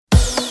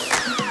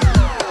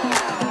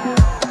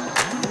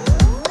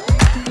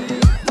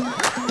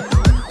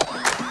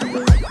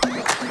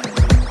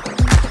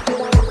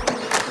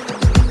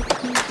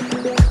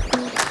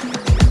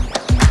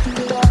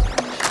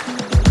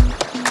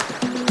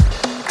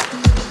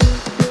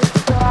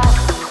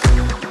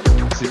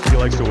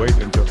likes to wait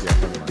until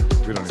never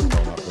mind. We don't need to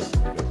call him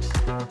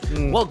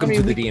out. Welcome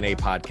to the DNA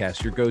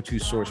Podcast, your go-to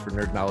source for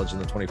nerd knowledge in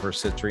the 21st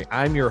century.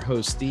 I'm your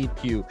host, Steve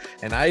Pugh,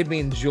 and I've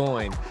been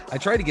joined. I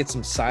try to get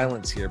some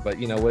silence here, but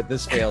you know what?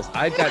 This fails.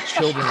 I've got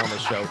children on the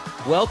show.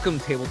 Welcome,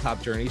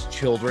 Tabletop Journeys,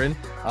 children.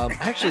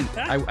 Actually,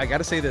 I got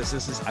to say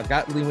this. I've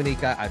got Lee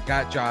Winika, I've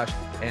got Josh,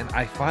 and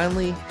I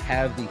finally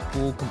have the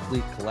full,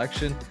 complete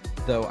collection.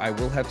 Though I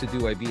will have to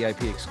do a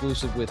VIP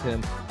exclusive with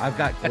him. I've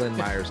got Glenn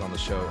Myers on the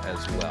show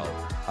as well.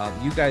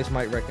 You guys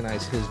might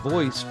recognize his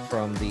voice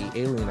from the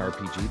Alien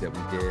RPG that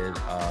we did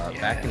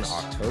back in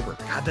October.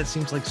 God, that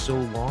seems like so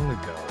long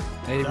ago.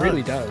 It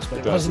really does, but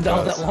it wasn't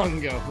all that long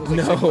ago.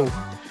 No.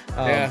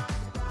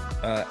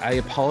 I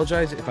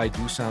apologize if I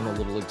do sound a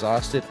little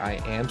exhausted. I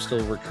am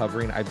still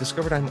recovering. I've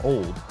discovered I'm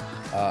old.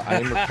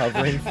 I am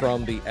recovering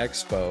from the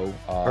expo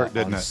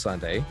on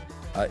Sunday.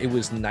 It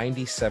was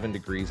 97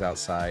 degrees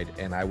outside,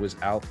 and I was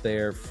out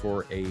there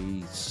for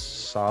a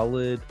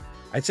solid,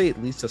 I'd say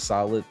at least a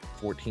solid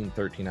 14,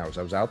 13 hours.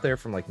 I was out there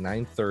from like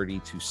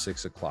 9:30 to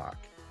 6 o'clock.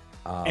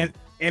 And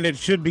it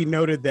should be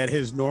noted that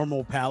his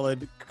normal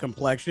pallid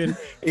complexion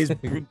is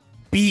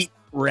beet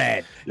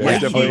red. Yeah,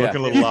 he's definitely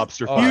looking a little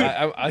lobster.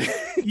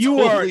 You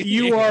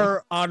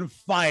are on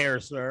fire,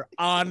 sir.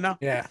 On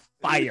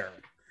fire.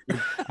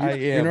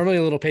 You're normally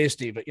a little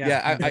pasty, but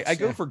I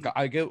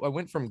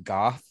went from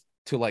goth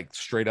to like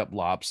straight up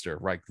lobster,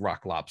 like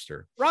rock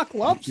lobster.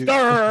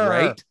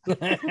 Right?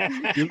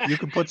 You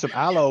can put some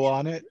aloe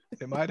on it.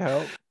 It might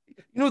help.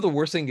 You know, the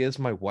worst thing is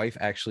my wife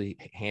actually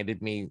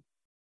handed me,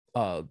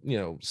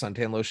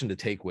 suntan lotion to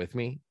take with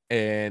me.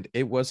 And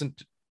it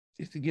wasn't,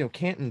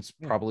 Canton's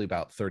probably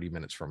about 30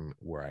 minutes from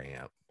where I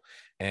am.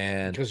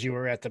 And because you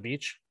were at the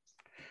beach.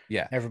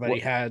 Yeah. Everybody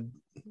had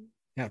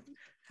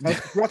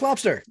rock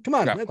lobster. Come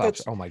on.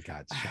 Lobster. Oh my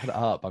God. Shut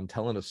up. I'm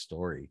telling a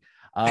story.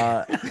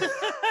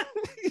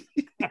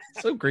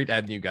 So great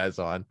having you guys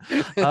on.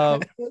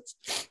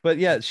 But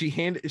yeah,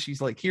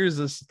 she's like, here's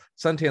this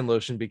suntan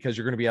lotion because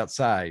you're going to be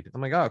outside.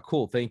 I'm like, oh,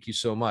 cool. Thank you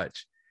so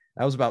much.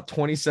 I was about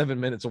 27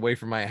 minutes away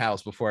from my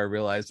house before I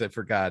realized I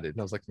forgot it. And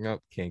I was like,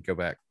 nope, can't go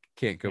back.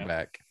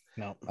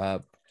 No.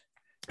 It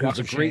was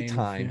a great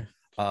time.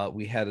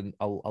 We had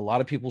a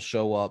lot of people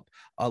show up.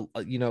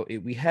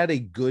 We had a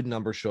good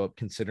number show up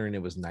considering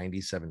it was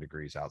 97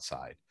 degrees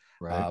outside.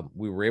 Right.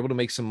 We were able to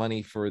make some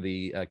money for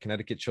the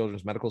Connecticut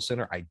Children's Medical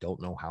Center. I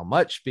don't know how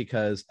much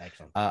because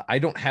I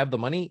don't have the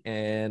money,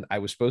 and I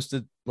was supposed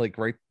to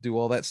do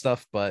all that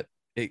stuff, but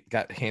it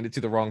got handed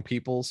to the wrong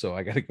people. So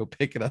I got to go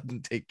pick it up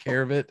and take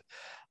care of it.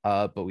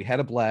 But we had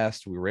a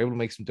blast. We were able to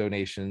make some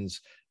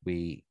donations.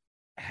 We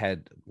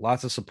had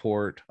lots of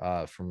support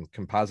from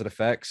Composite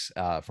Effects,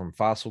 from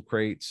Fossil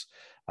Crates.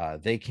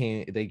 They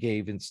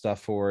gave in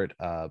stuff for it.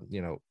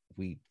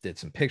 We did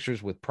some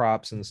pictures with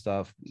props and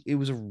stuff. It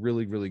was a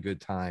really, really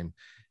good time,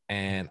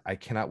 and I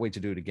cannot wait to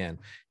do it again.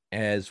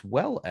 As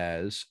well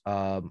as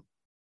on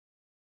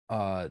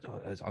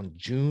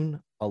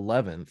June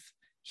 11th,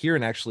 here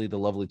in actually the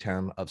lovely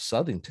town of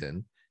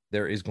Southington,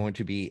 there is going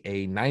to be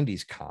a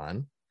 90s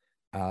con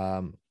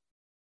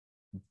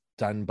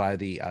done by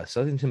the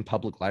Southington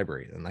Public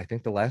Library. And I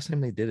think the last time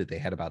they did it, they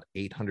had about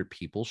 800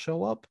 people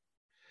show up.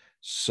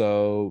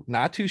 So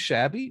not too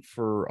shabby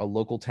for a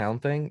local town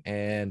thing.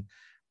 And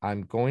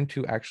I'm going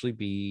to actually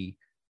be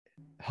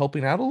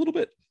helping out a little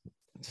bit.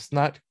 It's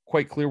not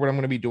quite clear what I'm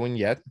going to be doing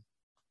yet.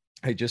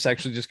 I just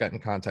got in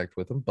contact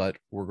with them, but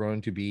we're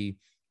going to be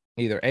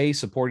either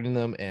supporting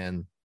them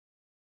and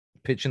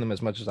pitching them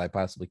as much as I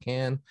possibly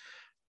can,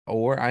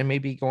 or I may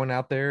be going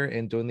out there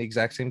and doing the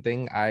exact same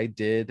thing I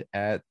did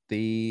at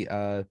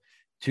the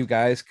Two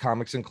Guys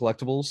Comics and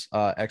Collectibles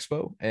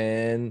Expo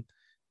and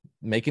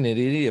making an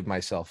idiot of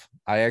myself.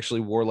 I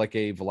actually wore like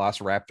a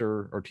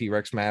Velociraptor or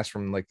T-Rex mask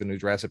from like the new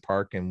Jurassic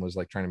Park and was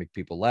like trying to make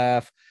people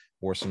laugh.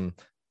 Wore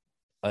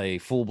a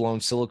full-blown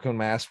silicone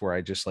mask where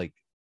I just like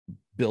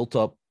built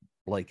up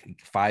like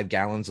 5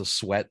 gallons of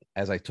sweat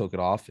as I took it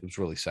off. It was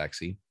really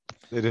sexy.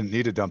 They didn't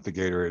need to dump the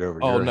Gatorade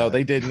over. Oh no,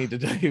 they did need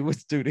to. It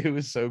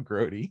was so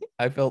grody.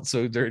 I felt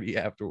so dirty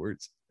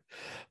afterwards.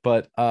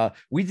 But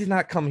we did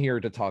not come here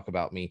to talk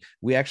about me.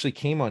 We actually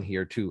came on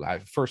here to,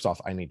 first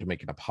off, I need to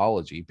make an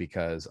apology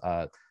because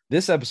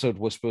this episode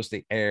was supposed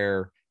to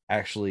air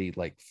actually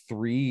like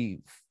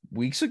 3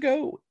 weeks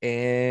ago.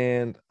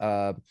 And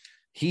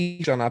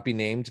he shall not be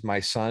named, my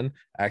son,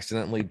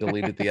 accidentally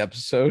deleted the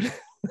episode.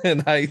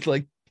 And I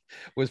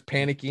was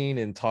panicking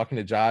and talking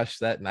to Josh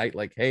that night,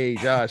 like, hey,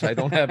 Josh, I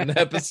don't have an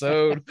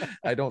episode.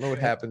 I don't know what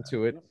happened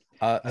to it.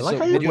 I like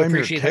how you blame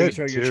your kid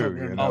too.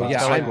 You know? Oh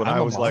yeah, when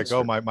I was like,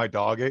 "Oh, my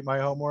dog ate my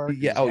homework."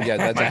 Yeah. Oh yeah,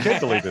 that's my kid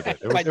deleted it.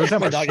 It was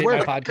him. I swear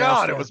to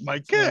God, it was my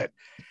kid.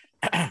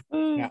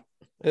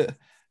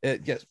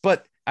 Yes,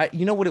 but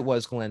you know what it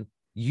was, Glenn?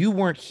 You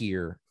weren't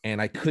here, and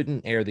I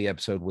couldn't air the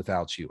episode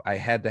without you. I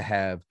had to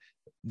have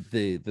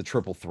the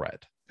triple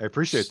threat. I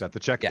appreciate that. The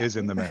check is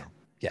in the mail.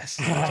 Yes,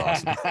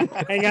 that's awesome.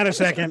 Hang on a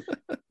second.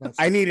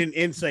 I need an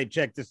insight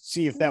check to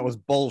see if that was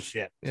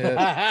bullshit.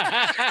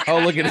 Yeah. Oh,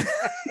 look at it.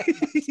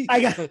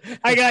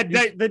 I got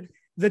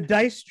the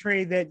dice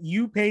tray that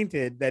you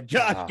painted that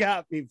Josh Ah.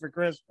 got me for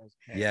Christmas.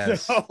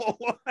 Yes. So,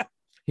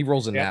 He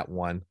rolls in Yeah. that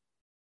one.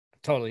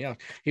 Totally. Yeah.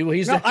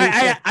 He's no, the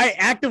I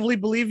actively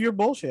believe your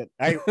bullshit.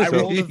 I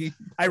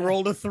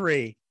rolled a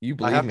 3. You I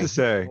believe have me. to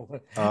say,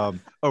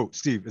 oh,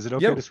 Steve, is it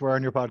okay Yeah. to swear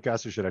on your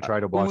podcast, or should I try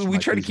to watch? We my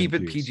try to P's keep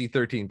and it Q's?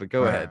 PG-13, but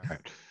go ahead.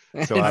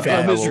 Right. So And I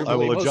fail will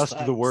miserably most adjust the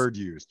times. word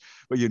used.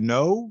 But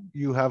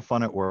you have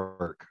fun at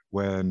work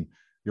when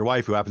your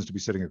wife, who happens to be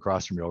sitting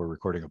across from you while we're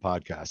recording a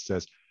podcast,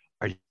 says,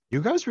 "Are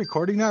you guys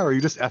recording now, or are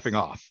you just effing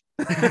off?"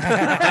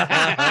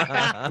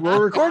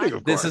 We're recording,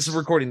 of course. This is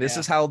recording. This Yeah.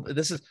 is how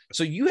this is.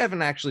 So you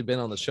haven't actually been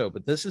on the show,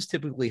 but this is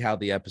typically how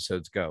the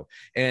episodes go.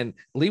 And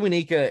Lee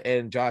Winika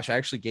and Josh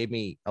actually gave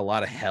me a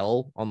lot of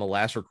hell on the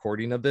last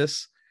recording of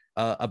this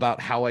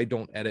about how I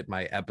don't edit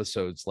my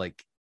episodes.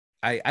 Like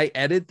I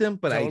edit them,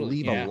 but I Totally,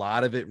 leave yeah. a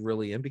lot of it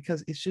really in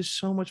because it's just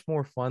so much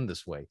more fun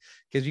this way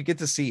because you get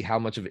to see how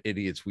much of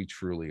idiots we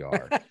truly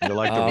are. You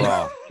like the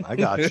raw. I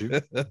got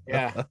you.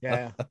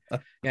 Yeah.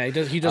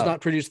 He does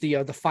not produce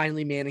the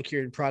finely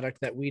manicured product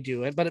that we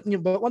do. But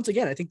but once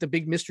again, I think the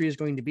big mystery is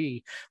going to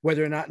be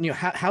whether or not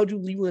how do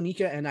Lee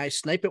Winika and I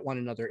snipe at one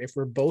another if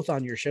we're both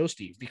on your show,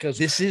 Steve? Because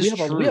This is we have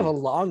a true.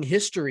 long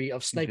history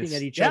of sniping This-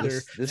 at each yes,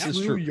 other this is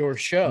through true. your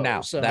show. Now,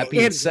 so that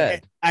being And-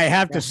 said, I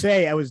have Yeah. to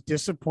say, I was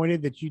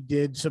disappointed that you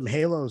did some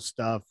Halo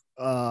stuff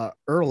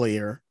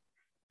earlier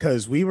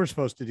because we were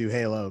supposed to do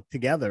Halo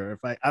together.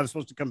 If I was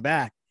supposed to come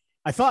back,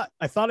 I thought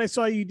I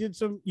saw you did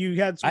some. You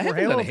had some I more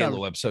haven't done a Halo.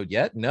 Halo episode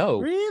yet. No,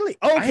 Really?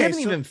 I Okay. haven't So,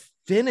 even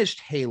finished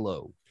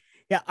Halo.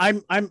 yeah,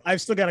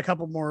 I've still got a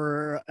couple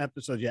more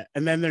episodes yet,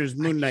 and then there's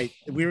Moon Knight.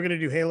 We were gonna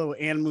do Halo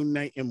and Moon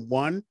Knight in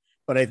one,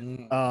 but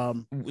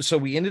So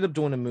we ended up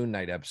doing a Moon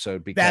Knight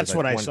episode because That's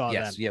what I saw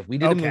Yes, then. yeah, we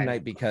did a Moon Okay.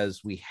 Knight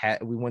because we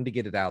wanted to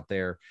get it out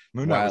there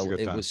Moon Knight was while a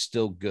good it time. was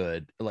still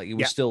good, like it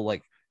was Yeah. still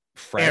like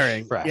fresh.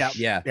 airing. fresh. Yeah.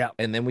 Yeah, Yeah.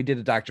 And then we did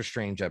a Doctor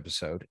Strange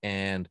episode,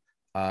 and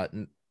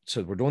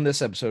so we're doing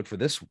this episode for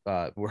this.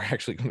 We're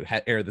actually going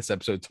to air this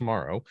episode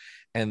tomorrow,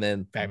 and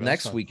then Fabulous.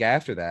 next Fun. week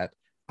after that,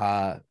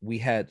 we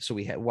had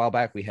a while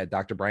back we had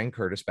Dr. Brian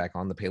Curtis back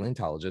on, the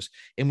paleontologist,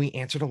 and we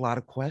answered a lot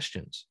of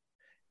questions,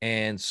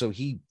 and so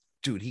he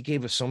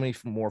gave us so many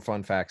more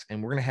fun facts,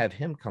 and we're going to have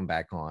him come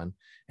back on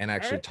and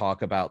actually right.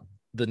 talk about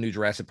the new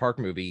Jurassic Park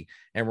movie,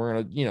 and we're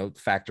going to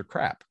factor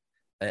crap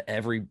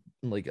every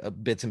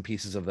bits and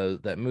pieces of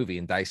that movie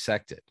and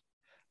dissect it,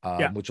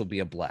 which will be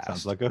a blast.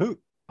 Sounds like a hoot.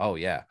 Oh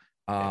yeah.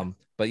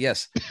 But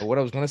yes, but what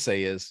I was going to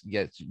say is,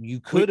 yes, you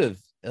could have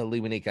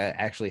Lee Winika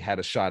actually had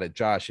a shot at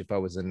Josh if I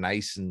was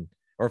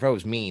or if I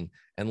was mean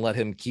and let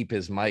him keep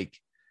his mic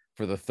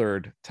for the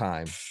third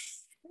time.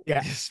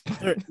 Yeah. Yes.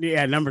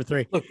 Yeah, number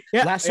 3. Look,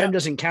 Yeah, last yeah. time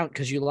doesn't count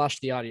because you lost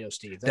the audio,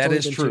 Steve. That's That only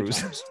is been 2 true.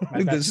 times.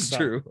 This is So,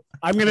 true.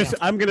 I'm gonna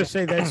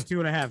say that's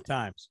 2.5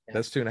 times.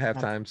 That's 2.5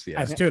 times.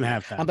 Yeah. That's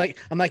 2.5 times.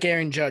 I'm like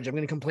Aaron Judge. I'm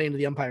going to complain to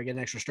the umpire, get an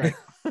extra strike.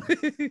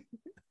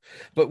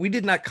 But we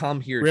did not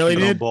come here Really,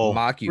 to dude?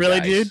 mock you Really,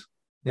 guys. dude?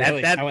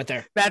 Really, that- I went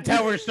there. That's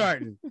how we're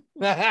starting.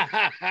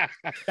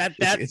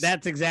 It's-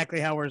 That's exactly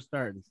how we're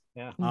starting.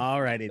 Yeah.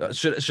 All righty.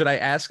 Should I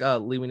ask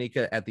Lee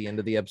Winika at the end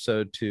of the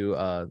episode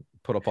to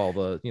put up all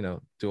the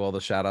do all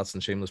the shout outs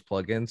and shameless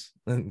plugins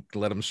and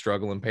let him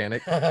struggle and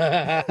panic?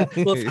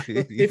 Well,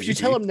 if you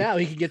tell him now,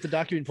 he can get the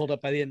document pulled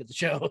up by the end of the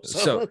show.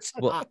 So let's-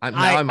 well,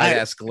 I might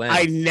ask Glenn.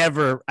 I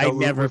never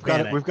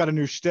We've got a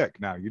new shtick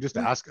now. You just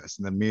ask us,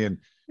 and then me and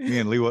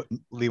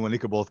Lee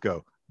Winika both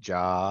go,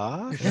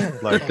 Josh,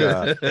 like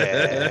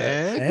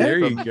There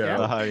you go.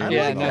 Yeah,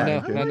 yeah, like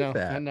no,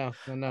 that. no,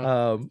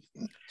 no.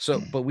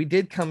 So, but we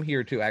did come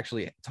here to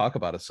actually talk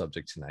about a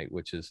subject tonight,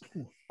 which is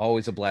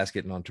always a blast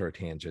getting onto our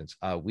tangents.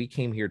 We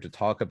came here to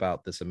talk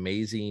about this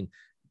amazing,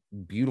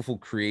 beautiful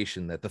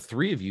creation that the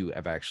three of you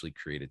have actually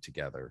created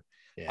together.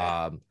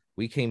 Yeah.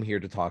 We came here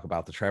to talk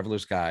about the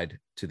Traveler's Guide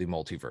to the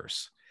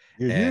Multiverse.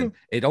 Yeah. And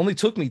it only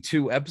took me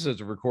 2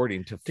 episodes of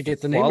recording to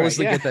get the name right,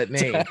 flawlessly yeah. get that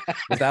name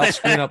without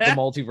screwing up the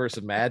multiverse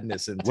of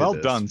madness. Into Well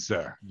this. done,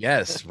 sir.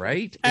 Yes,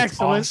 right. It's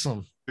Excellent.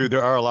 awesome. Dude,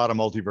 there are a lot of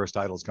multiverse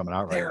titles coming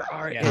out right There now.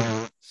 are.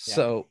 Yeah.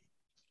 So,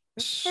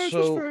 First was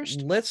so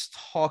first. let's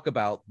talk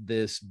about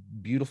this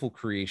beautiful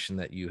creation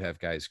that you have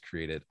guys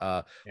created.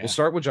 Yeah. We'll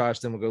start with Josh,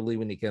 then we'll go Lee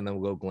Winika, and then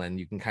we'll go Glenn.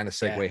 You can kind of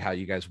segue Yeah. how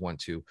you guys want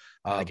to.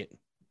 I like it.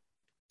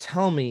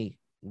 Tell me,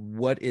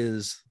 what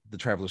is the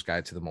Traveler's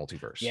Guide to the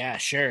Multiverse? Yeah,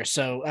 sure.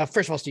 So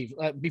first of all, Steve,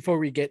 before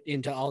we get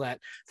into all that,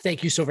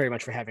 thank you so very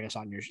much for having us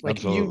on your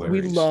Absolutely.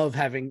 we love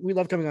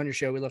coming on your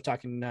show. We love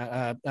talking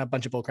a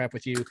bunch of bullcrap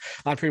with you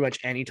on pretty much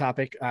any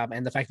topic.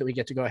 And the fact that we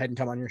get to go ahead and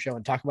come on your show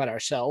and talk about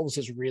ourselves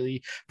is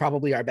really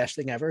probably our best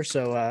thing ever.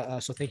 So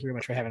so thank you very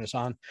much for having us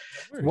on.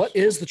 What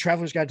is the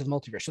Traveler's Guide to the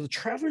Multiverse? So the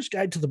Traveler's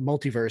Guide to the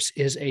Multiverse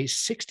is a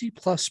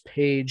 60+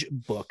 page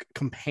book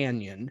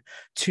companion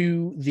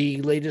to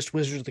the latest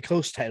Wizards of the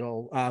Coast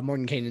title,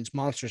 Mordenkainen's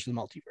Monsters Monsters of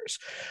the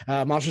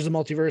Multiverse. Monsters of the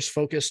Multiverse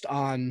focused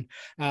on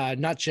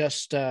not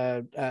just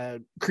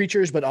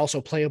creatures, but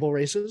also playable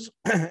races.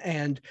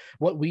 And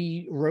what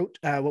we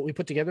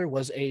put together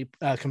was a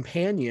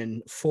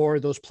companion for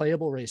those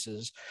playable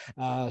races,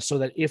 so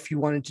that if you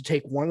wanted to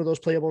take one of those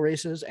playable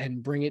races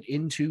and bring it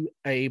into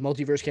a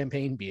multiverse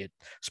campaign, be it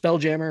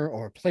Spelljammer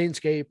or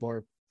Planescape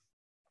or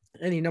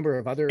any number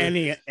of other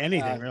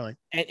anything really,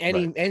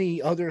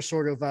 any other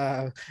sort of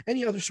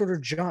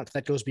jaunt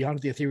that goes beyond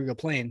the ethereal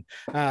plane,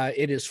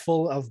 it is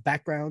full of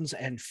backgrounds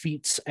and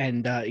feats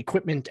and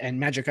equipment and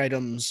magic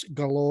items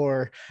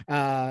galore,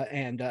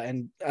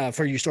 and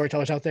for you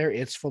storytellers out there,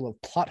 it's full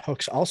of plot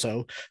hooks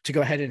also to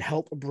go ahead and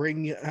help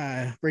bring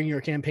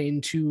your campaign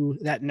to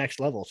that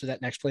next level, to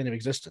that next plane of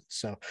existence.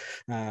 So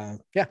yeah,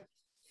 go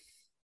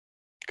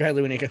ahead,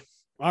 Luanika.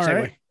 All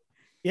right.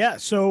 Yeah.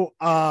 So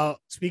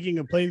speaking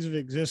of planes of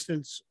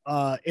existence,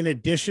 in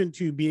addition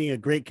to being a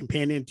great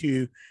companion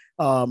to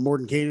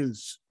Morton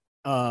Caden's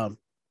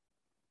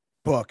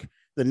book,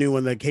 the new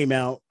one that came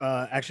out,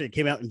 actually it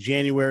came out in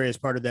January as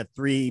part of that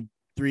three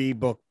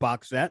book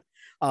box set,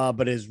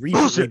 but has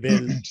recently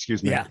been,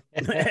 excuse me. Yeah,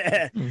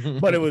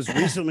 but it was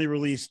recently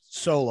released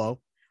solo.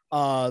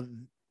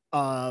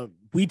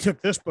 We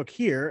took this book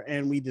here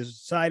and we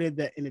decided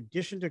that in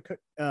addition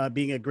to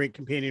being a great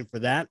companion for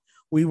that,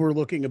 we were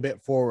looking a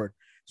bit forward.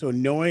 So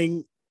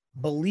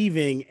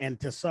believing, and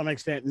to some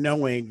extent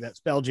knowing that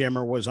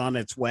Spelljammer was on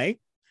its way,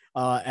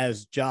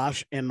 as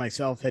Josh and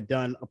myself had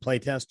done a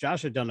playtest.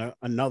 Josh had done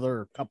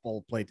another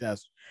couple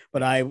playtests,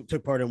 but I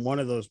took part in one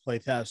of those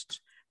playtests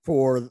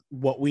for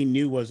what we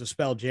knew was a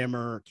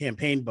Spelljammer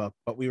campaign book,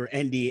 but we were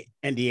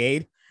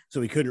NDA'd,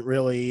 so we couldn't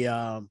really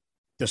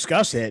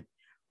discuss it.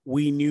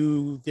 We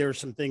knew there were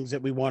some things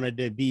that we wanted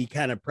to be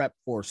kind of prepped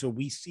for. So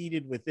we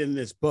seeded within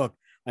this book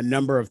a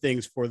number of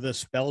things for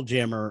this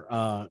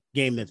Spelljammer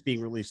game that's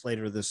being released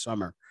later this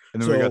summer.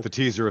 And then we got the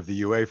teaser of the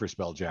UA for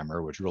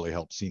Spelljammer, which really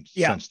helped cinch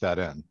that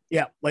in.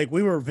 Yeah, like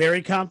we were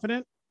very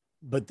confident,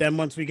 but then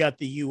once we got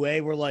the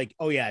UA, we're like,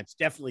 oh yeah, it's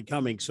definitely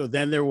coming. So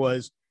then there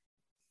was,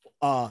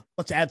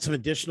 let's add some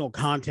additional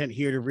content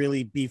here to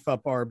really beef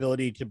up our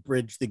ability to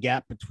bridge the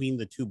gap between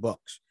the two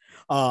books.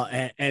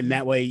 And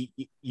that way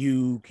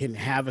you can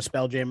have a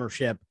Spelljammer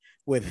ship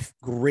with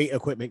great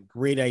equipment,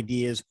 great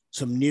ideas,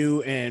 some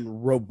new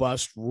and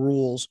robust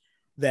rules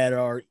that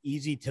are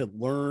easy to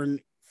learn,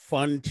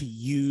 fun to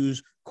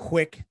use,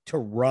 quick to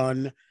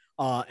run,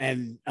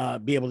 and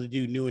be able to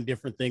do new and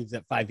different things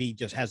that 5e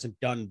just hasn't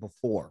done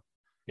before.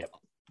 Yep.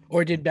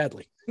 Or did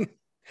badly.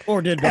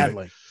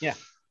 Yeah.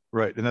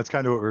 Right. And that's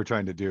kind of what we're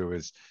trying to do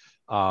is,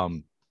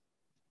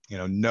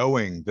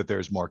 knowing that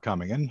there's more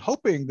coming and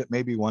hoping that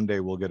maybe one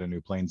day we'll get a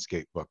new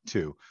Planescape book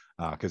too.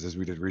 Because as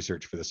we did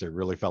research for this, I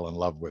really fell in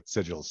love with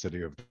Sigil,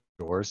 City of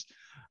Doors.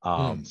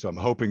 So I'm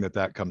hoping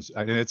that comes,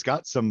 and it's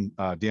got some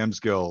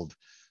DMs Guild,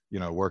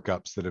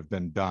 workups that have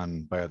been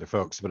done by other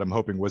folks, but I'm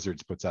hoping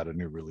Wizards puts out a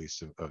new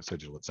release of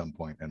Sigil at some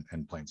point,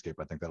 and Planescape.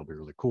 I think that'll be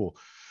really cool.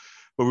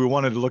 But we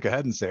wanted to look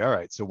ahead and say, all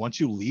right, so once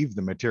you leave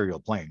the material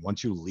plane,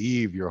 once you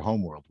leave your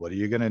homeworld, what are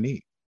you going to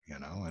need?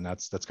 And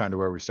that's kind of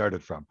where we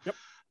started from. Yep.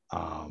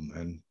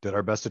 And did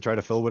our best to try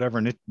to fill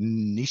whatever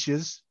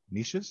niches.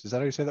 Is that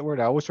how you say that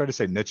word? I always try to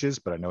say niches,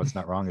 but I know it's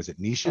not wrong. Is it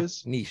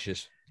niches?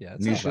 Niches. Yeah.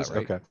 Niches.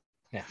 Right. Okay.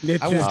 Yeah.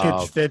 Niches get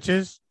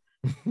stitches.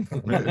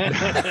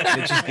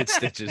 Niches get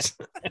stitches.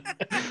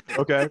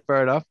 Okay.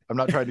 Fair enough. I'm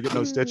not trying to get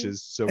no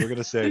stitches. So we're going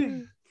to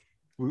say,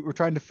 we're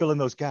trying to fill in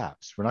those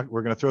gaps. We're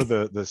going to throw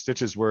the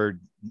stitches word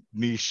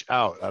niche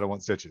out. I don't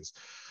want stitches.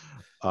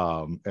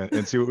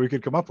 And see what we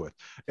could come up with.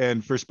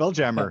 And for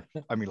Spelljammer,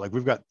 I mean, like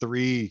we've got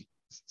 3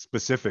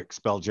 specific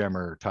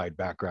Spelljammer tied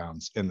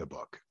backgrounds in the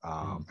book,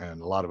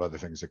 and a lot of other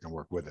things that can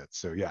work with it.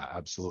 So yeah,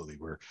 absolutely.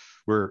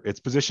 It's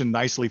positioned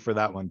nicely for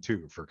that one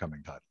too, for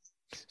coming titles.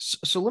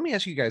 So let me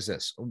ask you guys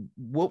this.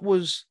 What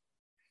was,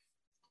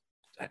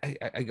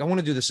 I want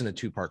to do this in a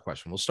 2-part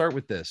question. We'll start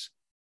with this.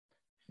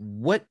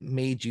 What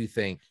made you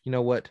think, you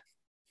know what,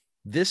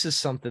 this is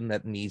something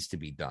that needs to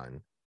be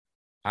done?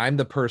 We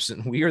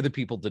are the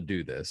people to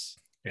do this.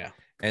 Yeah.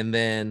 And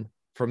then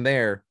from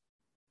there,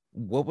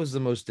 what was the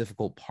most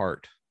difficult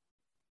part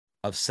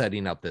of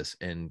setting up this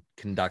and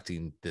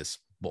conducting this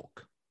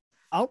book?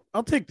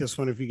 I'll take this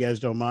one if you guys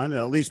don't mind,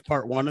 at least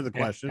part 1 of the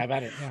question. How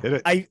about it? Yeah.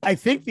 I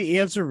think the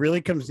answer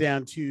really comes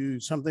down to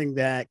something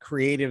that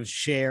creatives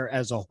share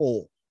as a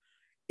whole.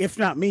 If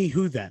not me,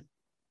 who then?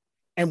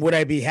 And would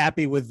I be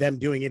happy with them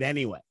doing it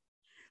anyway?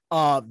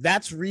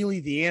 That's really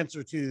the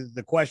answer to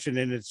the question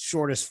in its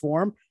shortest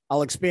form.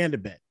 I'll expand a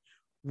bit.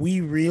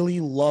 We really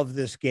love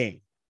this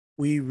game.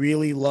 We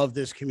really love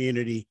this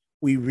community.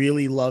 We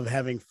really love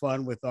having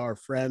fun with our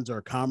friends,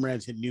 our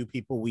comrades, and new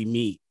people we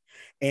meet.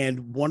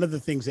 And one of the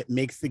things that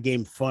makes the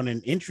game fun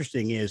and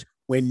interesting is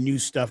when new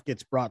stuff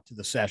gets brought to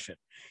the session.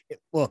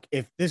 Look,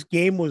 if this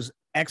game was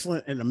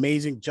excellent and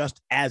amazing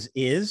just as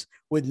is,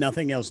 with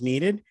nothing else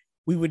needed,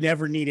 we would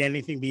never need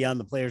anything beyond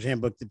the Player's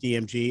Handbook, the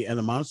DMG, and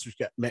the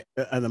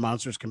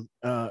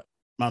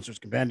Monsters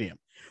Compendium.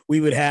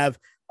 We would have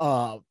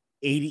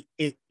 8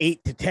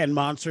 to 10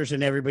 monsters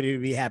and everybody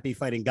would be happy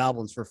fighting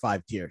goblins for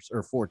 5 tiers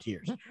or 4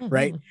 tiers,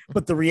 right?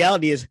 But the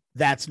reality is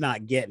that's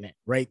not getting it,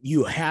 right?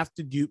 You have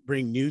to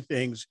bring new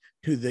things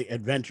to the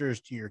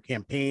adventures, to your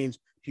campaigns,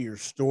 to your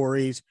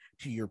stories,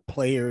 to your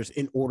players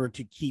in order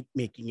to keep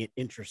making it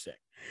interesting.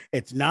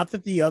 It's not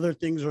that the other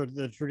things or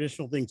the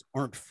traditional things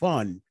aren't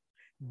fun,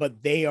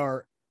 but they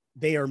are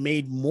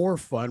made more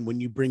fun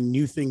when you bring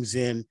new things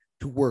in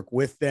to work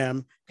with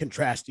them,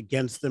 contrast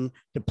against them,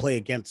 to play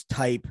against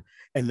type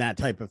and that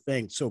type of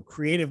thing. So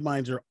creative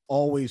minds are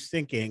always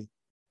thinking,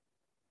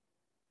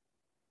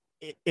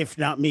 if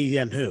not me,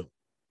 then who?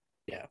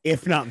 Yeah.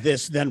 If not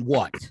this, then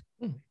what?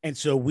 And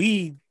so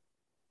we,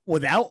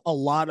 without a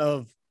lot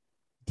of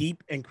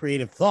deep and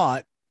creative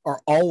thought, are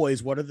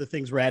always, what are the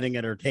things we're adding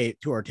at our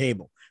to our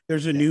table?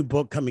 There's a new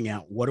book coming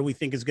out. What do we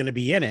think is going to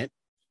be in it?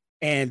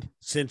 And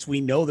since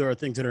we know there are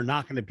things that are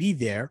not going to be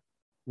there,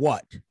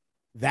 what?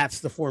 That's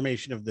the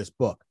formation of this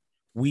book.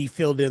 We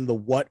filled in the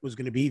what was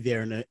going to be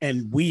there.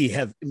 And we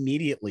have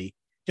immediately,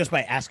 just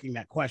by asking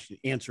that question,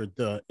 answered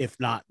the if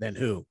not, then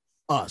who?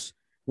 Us.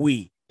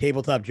 We.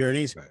 Tabletop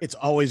Journeys. Right. It's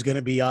always going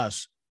to be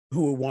us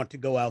who want to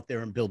go out there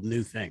and build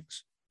new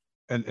things.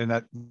 And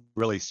that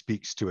really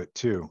speaks to it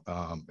too.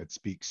 It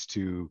speaks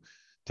to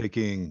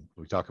taking,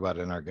 we talk about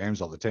it in our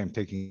games all the time,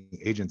 taking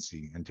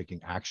agency and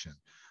taking action.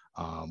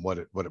 What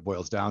it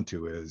boils down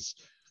to is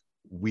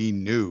we've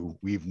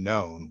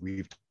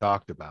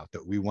talked about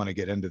that we want to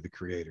get into the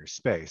creator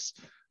space,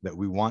 that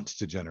we want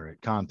to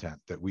generate content,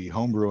 that we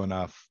homebrew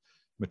enough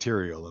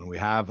material and we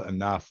have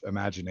enough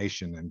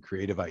imagination and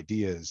creative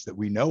ideas that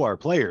we know our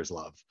players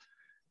love.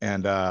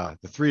 And the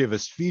three of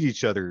us feed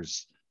each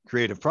other's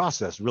creative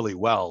process really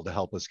well to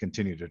help us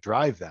continue to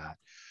drive that.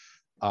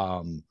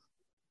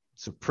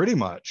 So pretty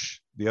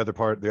much the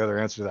other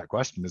answer to that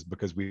question is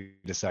because we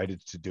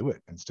decided to do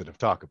it instead of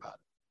talk about it.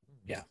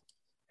 Yeah.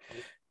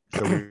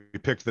 So we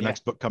picked the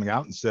next book coming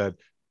out and said,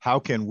 how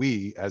can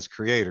we as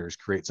creators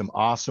create some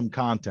awesome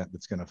content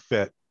that's going to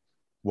fit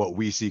what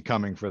we see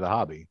coming for the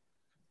hobby?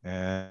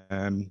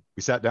 And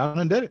we sat down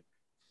and did it.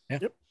 Yeah.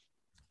 Yep.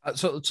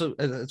 So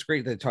it's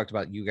great that I talked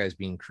about you guys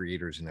being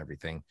creators and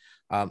everything.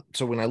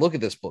 So when I look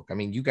at this book, I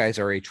mean, you guys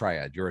are a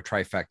triad, you're a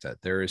trifecta.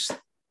 There's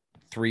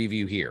 3 of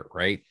you here,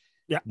 right?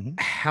 Yeah. Mm-hmm.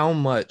 How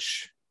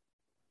much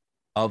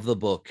of the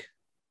book,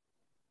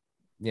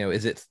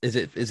 is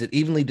it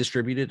evenly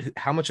distributed?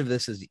 How much of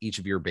this is each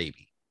of your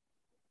baby?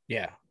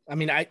 Yeah. I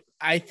mean,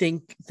 I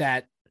think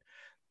that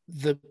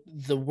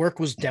the work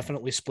was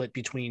definitely split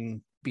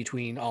between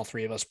all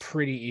 3 of us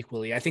pretty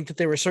equally. I think that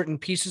there were certain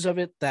pieces of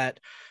it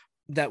that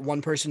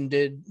one person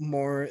did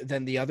more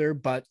than the other,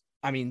 but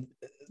I mean,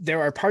 there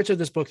are parts of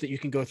this book that you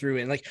can go through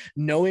and like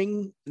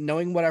knowing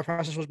what our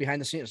process was behind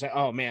the scenes. Like,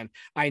 oh man,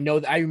 I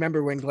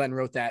remember when Glenn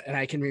wrote that, and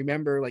I can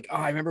remember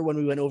I remember when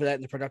we went over that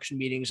in the production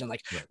meetings and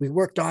we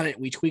worked on it,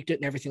 we tweaked it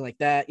and everything like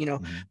that,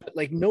 but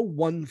like no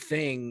one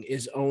thing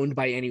is owned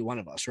by any one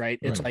of us, right?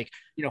 It's like,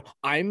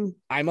 I'm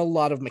a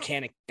lot of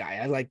mechanic guy.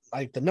 I like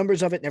the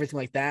numbers of it and everything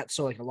like that.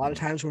 So like a lot of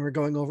times when we're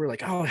going over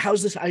like, oh,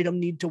 how's this item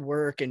need to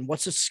work and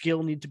what's the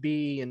skill need to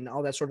be and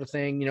all that sort of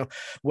thing,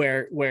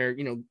 where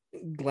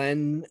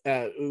Glenn,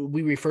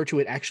 we refer to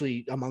it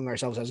actually among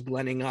ourselves as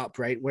Glenning up,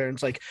 right? Where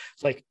it's like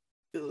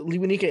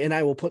Lewanika and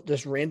I will put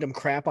this random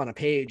crap on a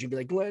page and be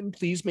like, Glenn,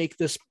 please make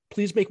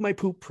my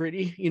poop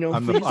pretty,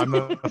 I'm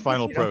the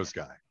final prose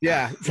guy.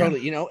 Yeah,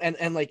 totally.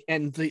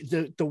 And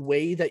the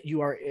way that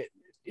you are,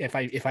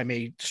 if I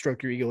may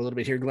stroke your ego a little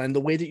bit here, Glenn,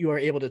 the way that you are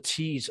able to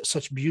tease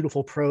such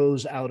beautiful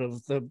prose out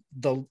of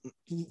the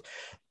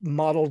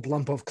modeled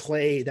lump of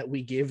clay that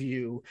we give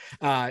you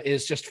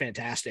is just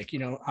fantastic,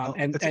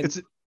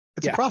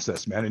 It's a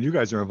process, man. And you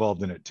guys are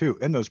involved in it too,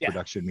 in those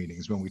production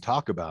meetings when we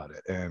talk about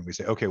it and we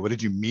say, okay, what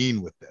did you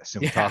mean with this?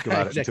 And we talk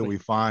about it until we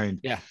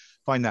find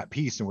that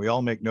piece, and we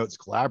all make notes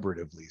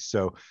collaboratively.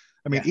 So,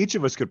 I mean, each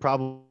of us could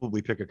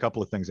probably pick a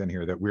couple of things in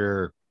here that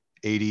we're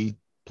 80+%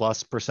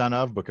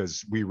 of,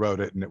 because we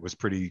wrote it and it was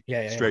pretty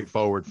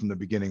straightforward from the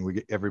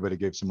beginning. Everybody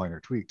gave some minor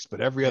tweaks,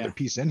 but every other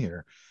piece in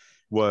here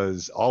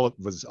was all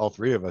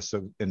 3 of us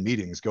in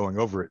meetings going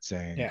over it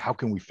saying, how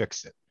can we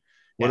fix it?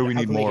 What do we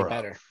need more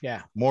of?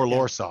 Yeah. More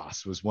lore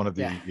sauce was one of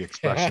the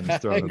expressions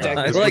thrown exactly.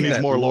 about. I like needs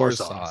that. more lore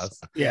sauce.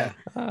 Yeah.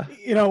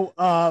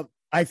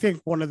 I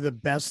think one of the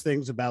best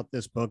things about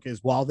this book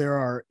is while there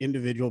are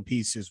individual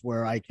pieces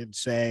where I can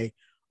say,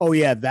 oh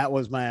yeah, that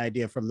was my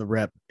idea from the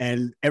rip,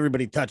 and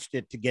everybody touched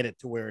it to get it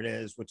to where it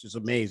is, which is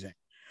amazing.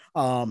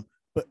 But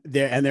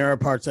there are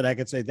parts that I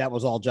could say that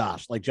was all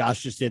Josh. Like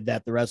Josh just did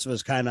that. The rest of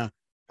us kind of.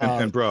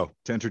 And bro,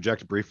 to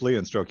interject briefly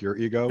and stroke your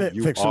ego,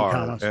 you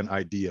are an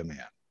idea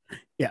man.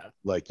 Yeah.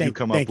 You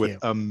come up with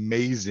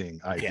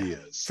amazing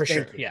ideas. For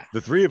sure. Yeah.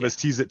 The 3 of us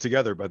tease it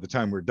together by the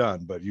time we're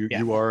done, but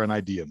you are an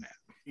idea man.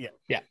 Yeah.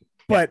 Yeah.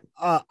 But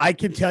I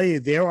can tell you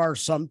there are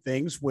some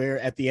things where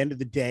at the end of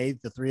the day,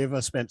 the 3 of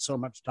us spent so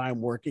much time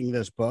working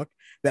this book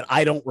that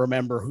I don't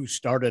remember who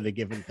started a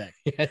given thing.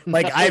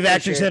 I've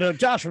actually said, oh,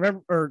 Josh,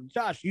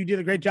 you did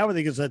a great job with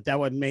it, because that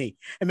wasn't me.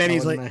 And then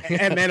he's like,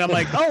 and then I'm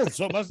like, oh,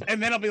 so it must,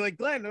 and then I'll be like,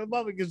 Glenn,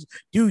 because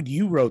dude,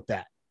 you wrote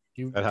that.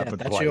 That happened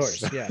that's twice.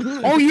 yours. Yeah.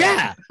 Oh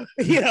yeah.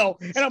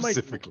 And I'm like,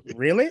 Specifically.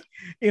 really?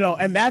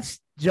 And that's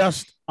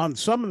just on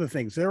some of the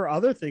things. There are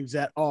other things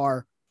that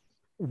are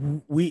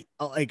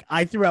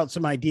I threw out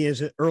some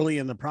ideas early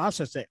in the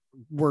process that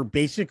were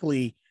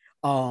basically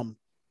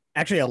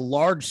actually a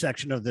large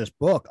section of this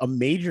book, a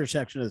major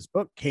section of this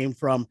book came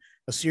from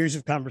a series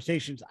of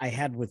conversations I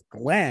had with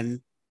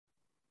Glenn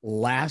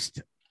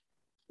last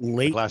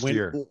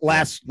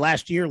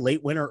year,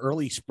 late winter,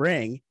 early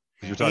spring.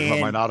 You're talking about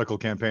my nautical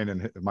campaign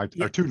and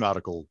our two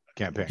nautical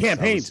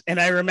campaigns. And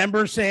I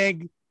remember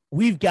saying,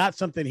 we've got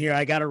something here.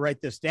 I got to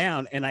write this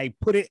down. And I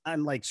put it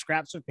on like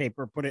scraps of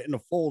paper, put it in a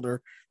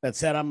folder that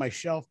sat on my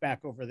shelf back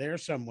over there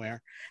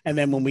somewhere. And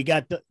then when we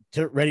got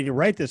ready to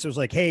write this, it was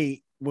like,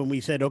 hey, when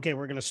we said, okay,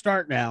 we're going to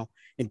start now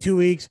in 2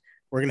 weeks,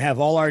 we're going to have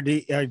all our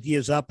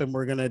ideas up and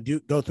we're going to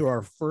go through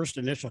our first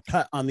initial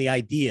cut on the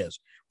ideas.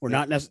 We're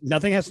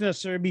nothing has to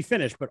necessarily be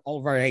finished, but all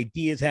of our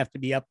ideas have to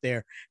be up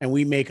there and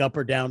we make up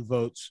or down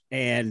votes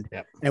and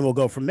we'll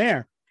go from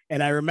there.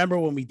 And I remember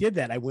when we did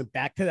that, I went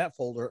back to that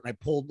folder and I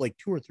pulled like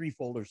 2 or 3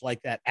 folders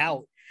like that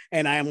out.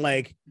 And I'm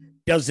like,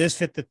 does this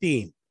fit the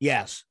theme?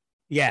 Yes,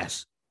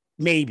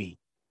 maybe,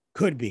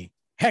 could be,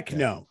 heck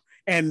no.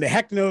 And the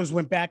heck no's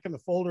went back in the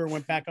folder and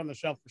went back on the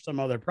shelf for some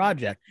other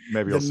project.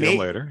 Maybe you'll see them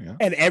later. Yeah.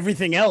 And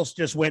everything else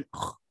just went,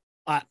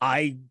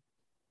 I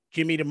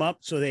jimmied them up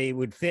so they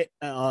would fit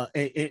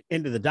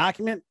into the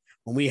document.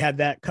 When we had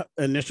that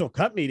initial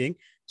cut meeting,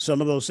 some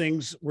of those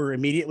things were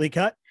immediately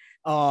cut.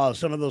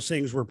 Some of those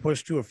things were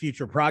pushed to a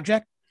future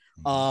project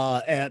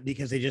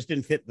because they just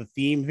didn't fit the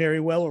theme very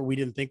well, or we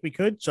didn't think we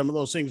could. Some of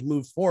those things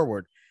moved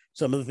forward.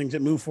 Some of the things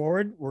that moved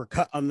forward were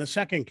cut on the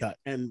second cut.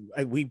 And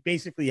we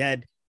basically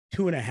had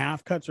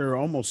 2.5 cuts or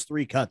almost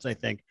 3 cuts, I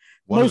think.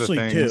 Mostly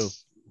 2.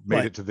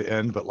 Made it to the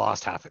end, but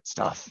lost half its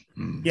stuff.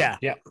 Yeah.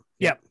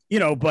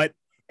 But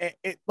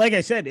like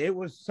I said, it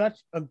was such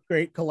a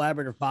great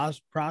collaborative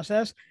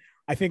process.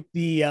 I think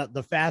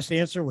the fast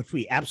answer, which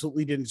we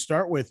absolutely didn't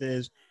start with,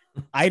 is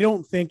I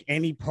don't think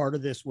any part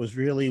of this was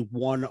really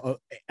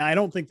I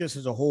don't think this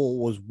as a whole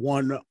was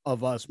one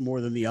of us more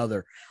than the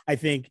other. I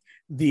think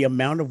the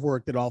amount of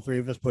work that all 3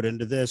 of us put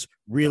into this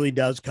really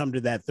does come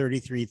to that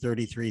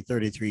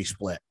 33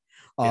 split.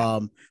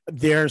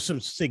 There's some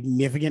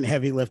significant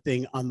heavy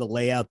lifting on the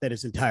layout that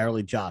is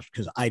entirely Josh,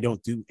 because I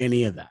don't do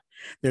any of that.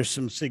 There's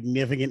some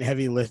significant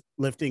heavy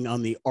lifting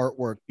on the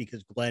artwork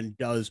because Glenn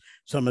does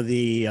some of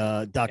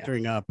the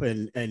doctoring up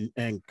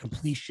and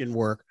completion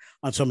work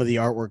on some of the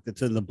artwork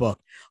that's in the book.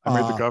 I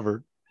made the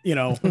cover.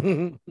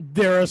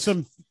 There's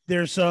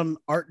some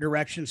art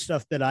direction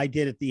stuff that I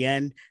did at the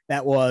end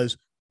that was,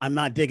 I'm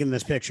not digging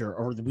this picture.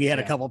 Or we had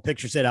a couple of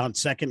pictures that on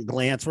second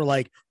glance were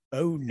like,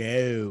 oh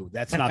no,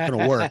 that's not going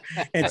to work.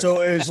 And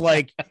so it was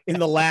like in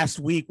the last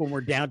week when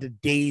we're down to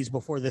days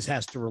before this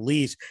has to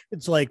release,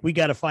 it's like, we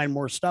got to find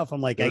more stuff.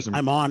 I'm like,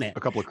 I'm on it. A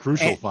couple of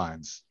crucial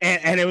finds.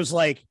 And it was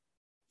like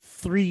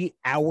 3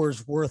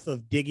 hours worth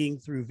of digging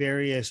through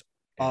various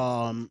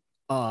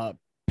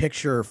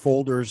picture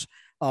folders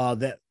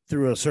that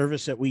through a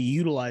service that we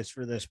utilized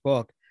for this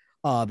book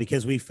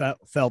because we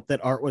felt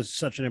that art was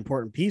such an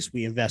important piece.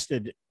 We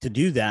invested to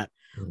do that.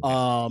 3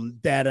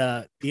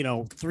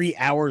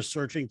 hours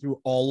searching through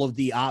all of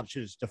the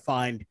options to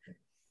find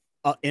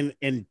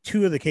in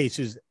 2 of the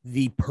cases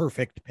the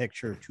perfect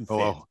picture to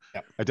fit.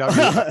 I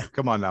doubt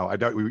come on now, I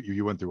doubt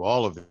you went through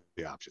all of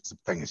the options. The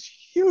thing is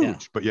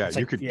huge, but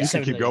you could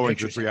keep going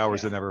for 3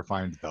 hours and never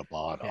find the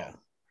bottom.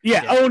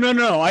 Oh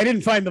no, I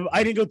didn't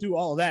go through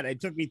all of that. It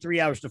took me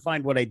 3 hours to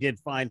find what I did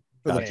find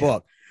for the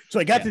book.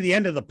 So I got to the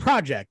end of the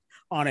project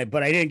on it,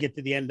 but I didn't get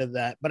to the end of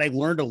that. But I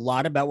learned a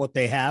lot about what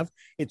they have.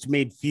 It's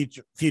made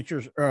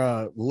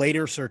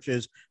later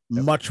searches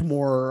much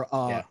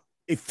more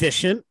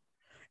efficient,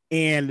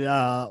 and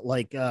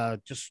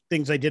just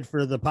things I did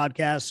for the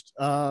podcast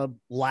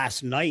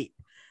last night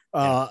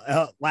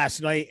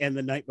and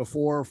the night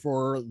before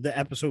for the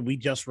episode we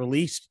just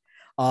released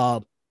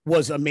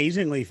was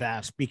amazingly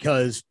fast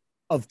because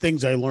of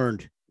things I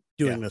learned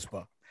doing this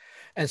book.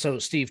 And so,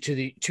 Steve,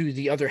 to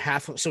the other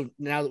half of, so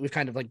now that we've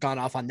kind of like gone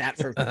off on that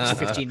for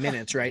 15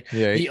 minutes, right?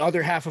 Yeah. The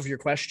other half of your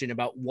question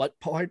about what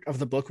part of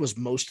the book was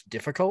most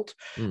difficult,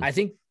 I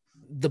think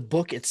the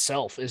book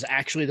itself is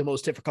actually the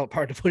most difficult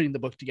part of putting the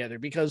book together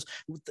because,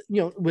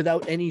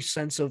 without any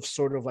sense of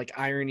sort of like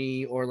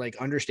irony or like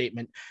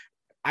understatement,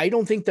 I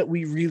don't think that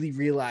we really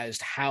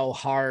realized how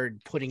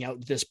hard putting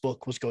out this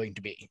book was going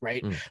to be,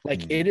 right?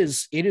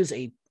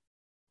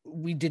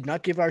 We did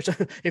not give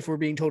ourselves, if we're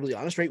being totally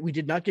honest, right? We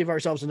did not give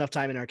ourselves enough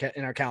time in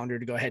our calendar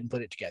to go ahead and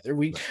put it together.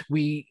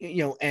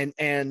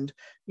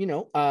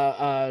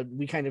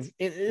 we kind of,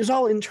 it was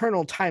all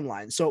internal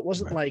timelines. So it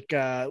wasn't Right.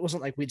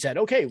 like we'd said,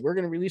 okay, we're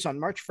going to release on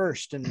March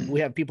 1st and we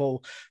have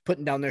people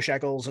putting down their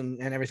shekels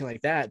and everything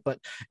like that. But,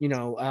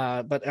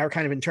 but our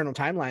kind of internal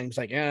timeline was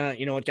like,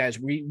 you know what, guys,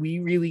 we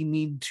really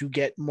need to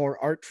get more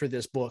art for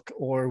this book,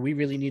 or we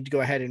really need to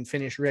go ahead and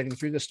finish reading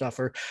through this stuff,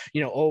 or,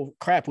 oh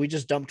crap, we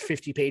just dumped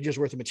 50 pages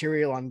worth of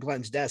material on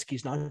Glenn's desk.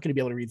 He's not going to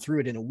be able to read through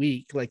it in a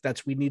week. Like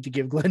we need to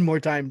give Glenn more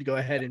time to go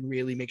ahead and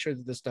really make sure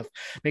this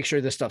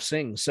stuff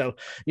sings. So,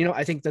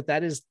 I think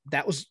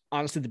that was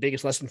honestly the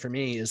biggest lesson for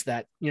me, is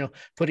that,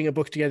 putting a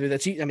book together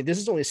this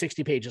is only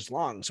 60 pages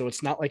long. So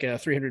it's not like a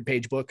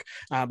 300-page book,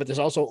 but there's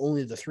also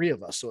only the three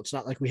of us. So it's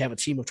not like we have a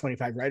team of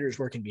 25 writers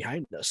working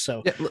behind us.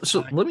 So,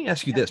 let me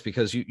ask you this,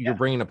 because you're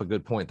bringing up a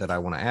good point that I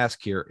want to ask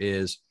here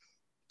is,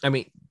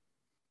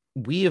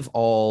 we have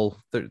all,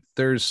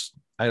 there's,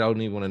 I don't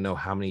even want to know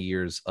how many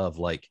years of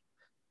like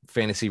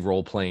fantasy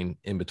role playing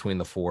in between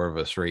the four of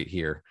us right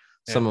here.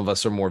 Yeah. Some of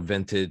us are more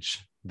vintage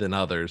than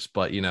others,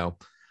 but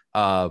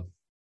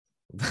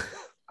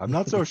I'm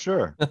not so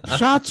sure.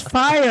 Shots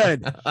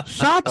fired.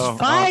 Shots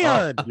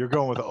fired. You're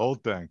going with the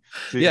old thing.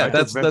 See, yeah,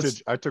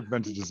 I took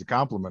vintage as a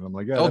compliment. I'm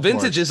like, yeah. Oh,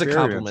 vintage is a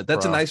compliment.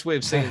 That's a nice way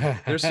of saying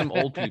there's some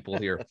old people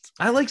here.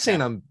 I like saying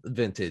I'm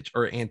vintage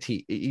or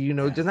antique.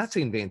 They're not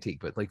saying antique,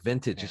 but like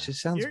vintage. It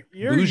just sounds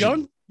you're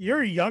young.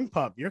 You're a young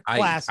pup. You're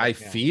classic. I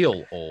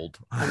feel old.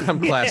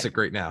 I'm classic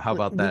right now. How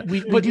about that?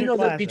 We do know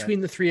that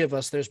between the three of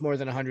us, there's more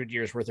than 100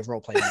 years worth of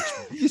role playing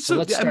experience. So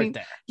let's start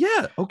there.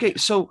 Yeah. Okay.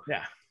 So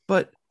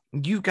but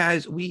you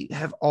guys, we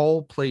have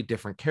all played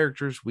different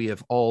characters. We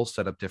have all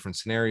set up different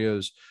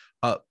scenarios.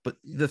 But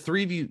the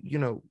three of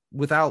you,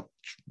 without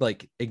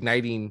like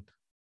igniting,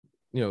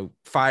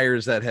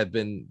 fires that have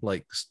been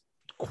like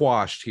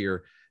quashed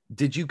here,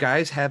 did you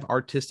guys have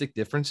artistic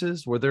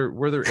differences? Were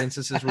there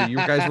instances where you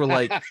guys were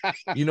like,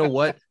 you know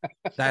what,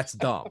 that's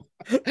dumb?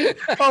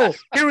 Oh,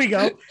 here we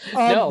go.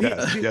 No, we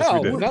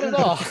did. Not at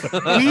all.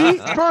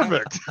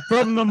 Perfect.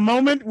 From the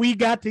moment we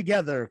got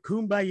together,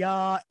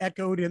 Kumbaya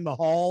echoed in the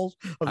halls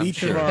of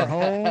each of our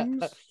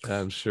homes.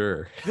 I'm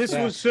sure. This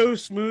was so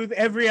smooth.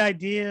 Every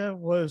idea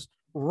was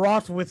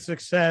wrought with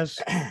success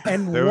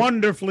and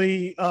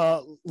wonderfully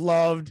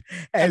loved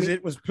as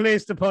it was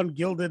placed upon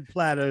gilded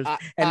platters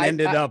and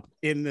ended up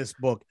in this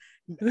book.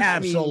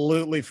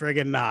 Absolutely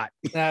friggin' not.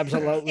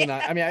 Absolutely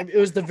not. It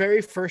was the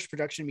very first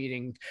production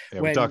meeting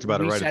when we talked about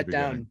it right sat at the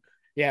beginning.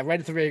 Yeah, right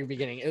at the very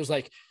beginning. It was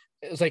like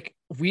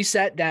we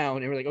sat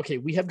down and we're like, okay,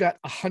 we have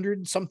got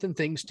 100-something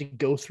things to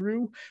go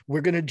through. We're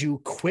gonna do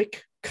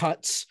quick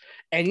cuts.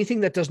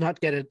 Anything that does not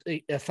get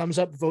a thumbs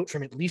up vote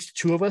from at least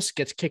two of us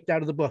gets kicked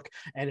out of the book.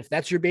 And if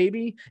that's your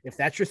baby, if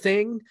that's your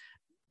thing,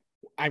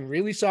 I'm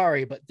really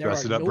sorry, but there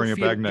are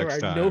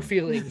no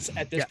feelings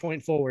at this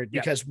point forward,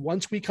 because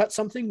once we cut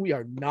something, we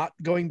are not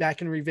going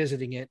back and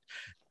revisiting it,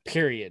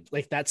 period.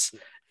 Like that's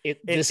it.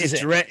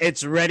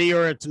 It's ready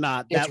or it's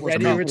not. It's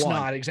ready or it's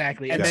not.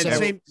 Exactly. And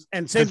then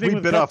same thing. We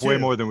bit off way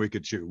more than we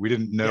could chew. We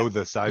didn't know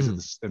the size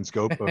of and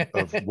scope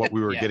of what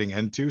we were getting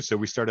into, so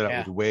we started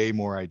out with way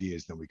more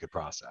ideas than we could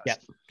process.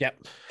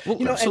 Yep.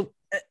 Well,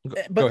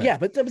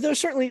 but there's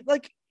certainly,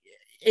 like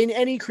in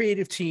any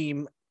creative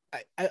team,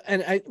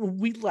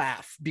 we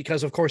laugh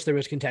because of course there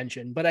was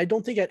contention, but I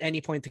don't think at any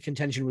point the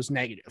contention was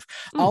negative.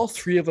 All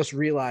three of us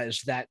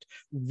realized that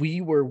we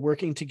were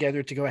working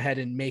together to go ahead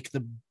and make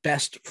the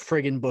best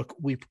friggin' book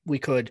we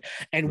could.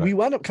 And we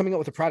wound up coming up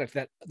with a product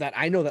that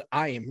I know that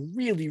I am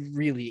really,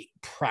 really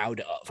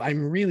proud of.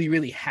 I'm really,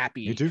 really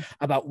happy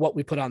about what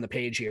we put on the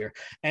page here.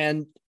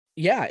 And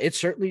yeah, it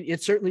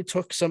certainly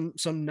took some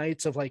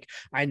nights of like,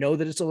 I know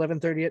that it's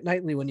 11:30 at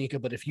night,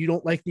 Lewanika, but if you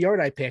don't like the art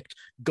I picked,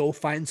 go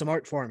find some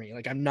art for me.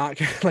 Like I'm not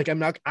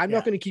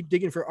going to keep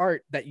digging for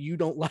art that you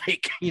don't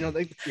like.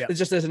 It's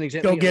just as an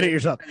example. Go get it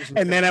yourself.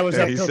 And then I was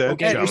like, go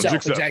get it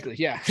yourself. Exactly.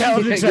 Yeah.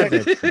 Challenge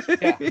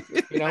accepted.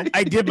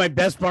 I did my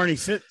best Barney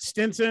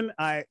Stinson.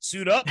 I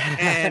suit up,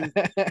 and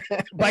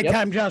by the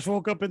time Josh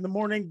woke up in the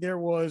morning, there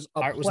was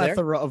a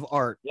plethora of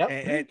art.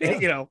 I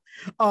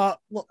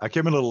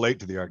came in a little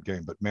late to the art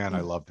game, but man, I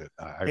loved it.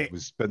 I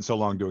was spent so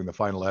long doing the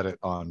final edit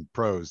on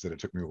prose that it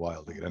took me a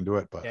while to get into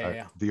it, but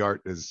the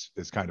art is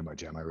kind of my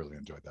jam. I really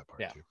enjoyed that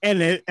part too.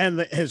 And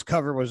his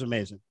cover was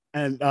amazing.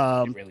 And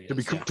really to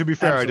be fair,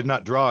 absolutely. I did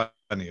not draw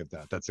any of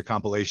that. That's a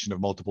compilation of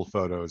multiple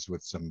photos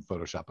with some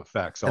Photoshop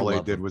effects. All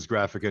I did was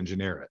graphic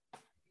engineer it.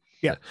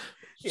 Yeah.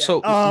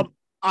 So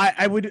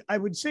I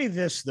would say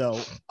this though,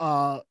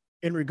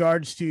 in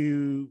regards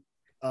to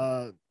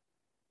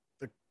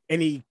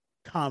any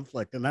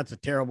conflict, and that's a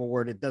terrible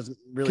word. It doesn't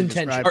really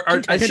describe.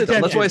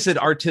 That's why I said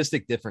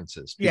artistic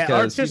differences.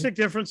 Artistic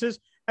differences.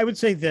 I would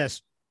say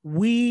this: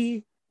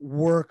 we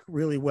work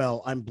really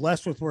well. I'm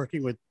blessed with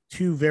working with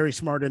two very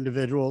smart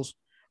individuals,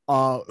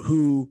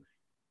 who,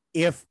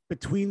 if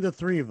between the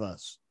three of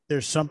us,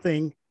 there's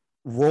something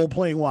role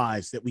playing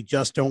wise that we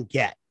just don't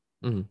get.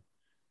 Mm-hmm.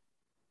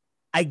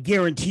 I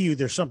guarantee you,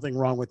 there's something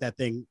wrong with that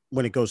thing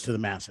when it goes to the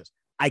masses.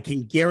 I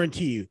can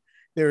guarantee you.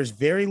 There is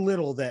very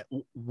little that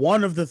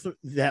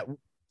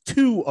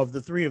two of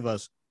the three of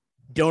us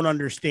don't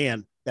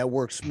understand that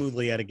works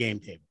smoothly at a game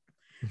table.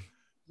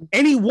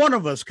 Any one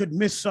of us could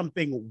miss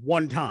something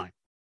one time.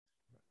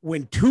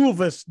 When two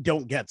of us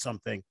don't get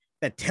something,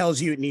 that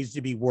tells you it needs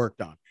to be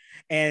worked on.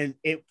 And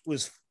it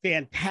was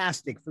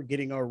fantastic for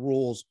getting our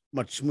rules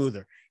much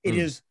smoother. It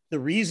is the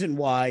reason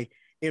why,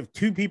 if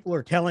two people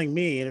are telling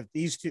me, and if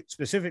these two,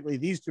 specifically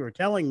these two, are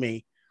telling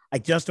me, I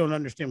just don't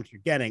understand what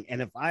you're getting.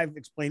 And if I've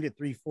explained it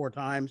 3-4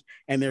 times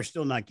and they're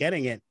still not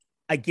getting it,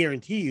 I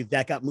guarantee you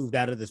that got moved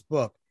out of this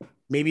book.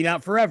 Maybe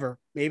not forever.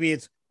 Maybe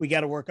it's, we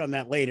got to work on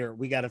that later.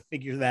 We got to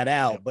figure that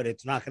out, but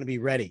it's not going to be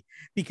ready,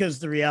 because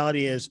the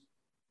reality is,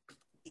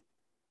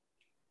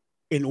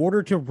 in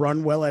order to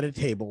run well at a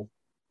table,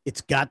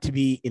 it's got to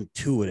be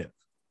intuitive.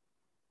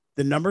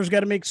 The numbers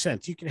got to make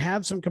sense. You can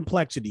have some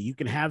complexity, you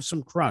can have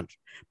some crunch,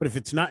 but if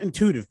it's not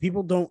intuitive,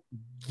 people don't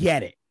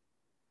get it,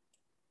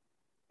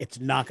 it's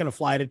not going to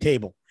fly at a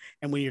table.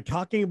 And when you're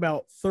talking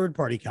about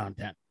third-party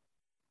content,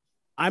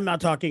 I'm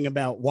not talking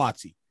about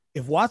WotC.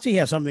 If WotC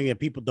has something that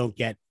people don't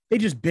get, they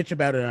just bitch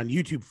about it on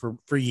YouTube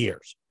for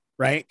years,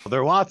 right? Well,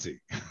 they're WotC.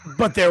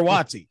 But they're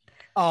WotC.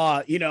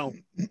 You know,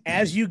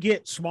 as you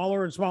get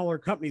smaller and smaller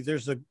companies,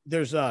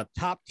 there's a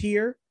top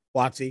tier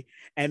WotC,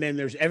 and then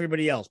there's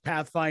everybody else,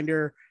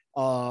 Pathfinder,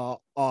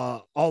 all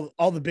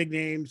the big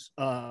names,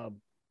 Frog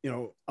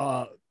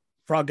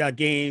God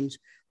Games,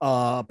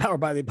 Powered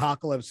by the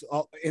Apocalypse,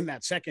 all in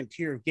that second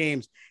tier of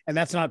games. And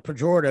that's not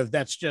pejorative.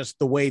 That's just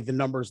the way the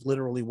numbers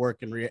literally work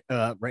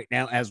right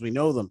now as we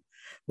know them.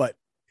 But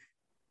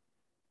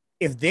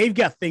if they've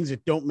got things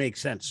that don't make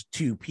sense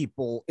to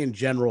people in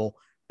general,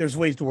 there's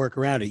ways to work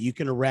around it. You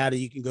can errata,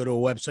 you can go to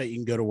a website, you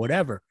can go to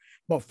whatever.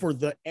 But for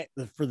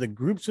the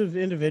groups of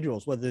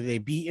individuals, whether they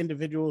be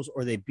individuals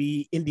or they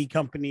be indie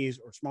companies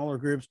or smaller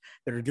groups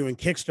that are doing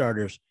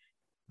Kickstarters,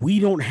 we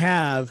don't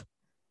have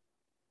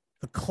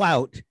the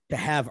clout to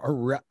have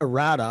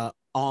errata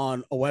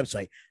on a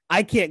website.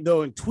 I can't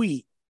go and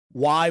tweet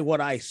why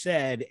what I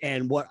said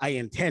and what I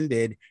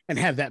intended and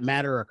have that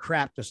matter of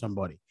crap to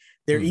somebody.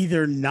 They're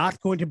either not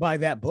going to buy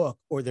that book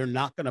or they're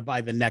not going to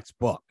buy the next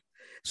book.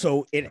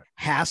 So it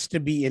has to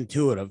be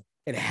intuitive.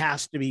 It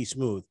has to be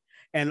smooth.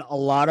 And a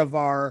lot of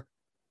our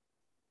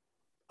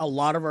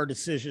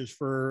decisions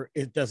for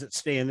it, does it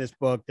stay in this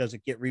book? Does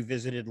it get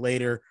revisited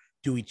later?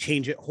 Do we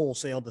change it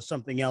wholesale to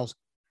something else?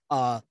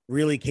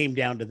 Really came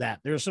down to that.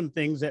 There are some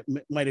things that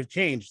might have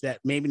changed that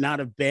maybe not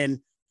have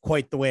been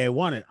quite the way I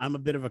wanted. I'm a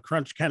bit of a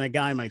crunch kind of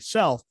guy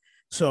myself.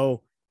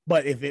 So,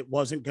 but if it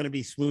wasn't going to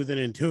be smooth and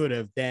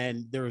intuitive,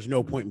 then there was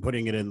no point in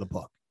putting it in the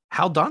book.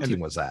 How daunting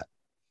was that?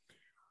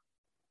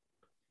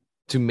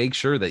 To make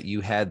sure that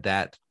you had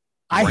that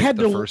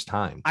first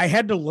time. I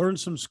had to learn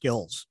some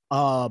skills.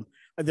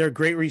 There are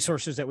great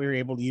resources that we were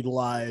able to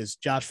utilize.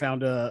 Josh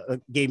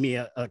gave me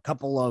a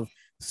couple of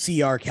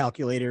CR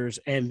calculators,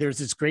 and there's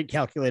this great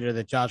calculator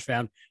that Josh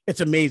found.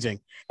 It's amazing.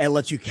 It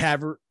lets you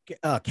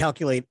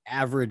calculate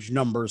average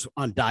numbers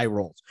on die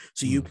rolls.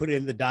 So you put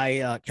in the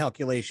die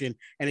calculation,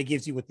 and it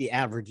gives you what the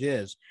average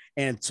is.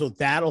 And so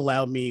that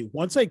allowed me,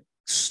 once I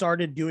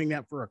started doing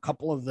that for a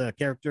couple of the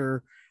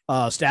character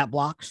stat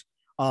blocks,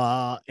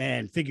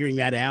 and figuring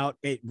that out,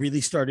 it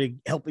really started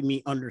helping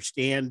me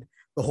understand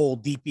the whole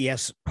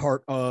DPS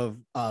part of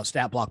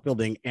stat block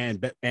building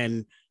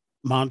and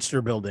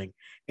monster building,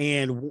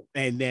 and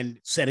then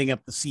setting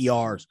up the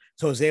CRs.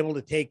 So I was able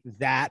to take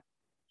that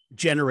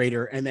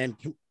generator and then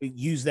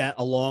use that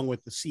along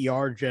with the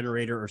CR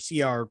generator, or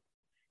CR.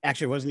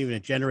 Actually, it wasn't even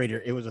a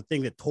generator. It was a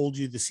thing that told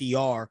you the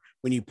CR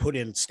when you put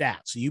in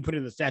stats. So you put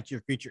in the stats of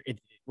your creature, it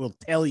will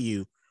tell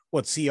you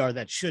what CR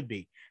that should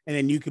be. And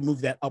then you can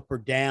move that up or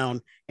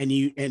down,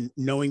 and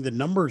knowing the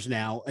numbers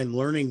now and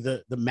learning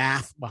the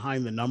math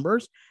behind the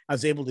numbers, I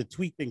was able to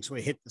tweak things so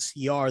I hit the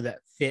CR that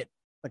fit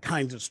the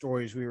kinds of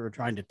stories we were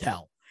trying to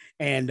tell.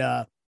 And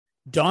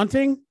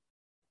daunting?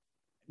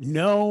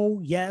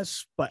 No,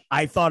 yes, but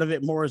I thought of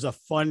it more as a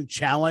fun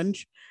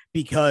challenge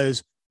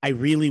because I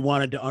really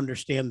wanted to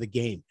understand the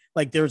game.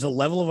 Like, there's a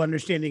level of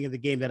understanding of the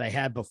game that I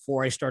had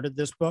before I started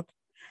this book,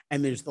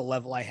 and there's the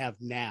level I have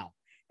now.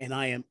 And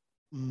I am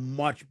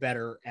much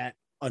better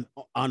on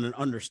an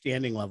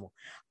understanding level.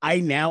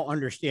 I now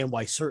understand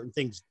why certain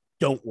things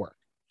don't work,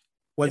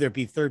 whether it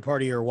be third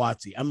party or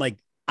WotC. I'm like,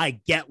 I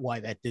get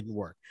why that didn't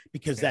work,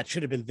 because that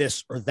should have been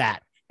this or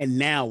that. And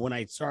now when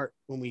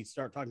we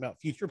start talking about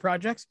future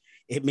projects,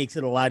 it makes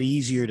it a lot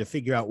easier to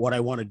figure out what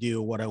I want to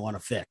do, what I want to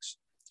fix.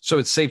 So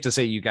it's safe to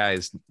say you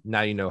guys,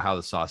 now you know how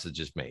the sausage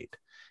is made,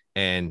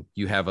 and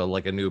you have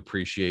a new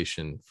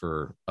appreciation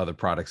for other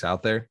products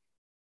out there.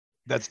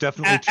 That's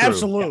definitely true.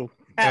 Absolutely.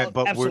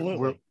 But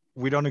absolutely.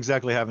 we don't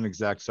exactly have an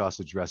exact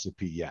sausage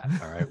recipe yet.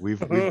 All right. We've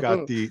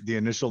got the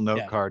initial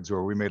note cards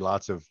where we made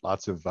lots of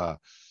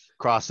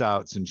cross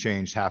outs and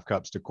changed half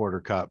cups to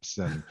quarter cups.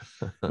 And,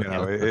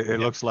 it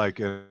looks like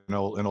an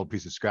old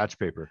piece of scratch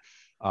paper.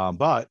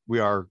 But we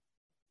are,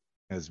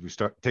 as we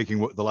start taking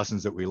the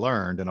lessons that we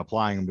learned and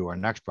applying them to our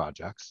next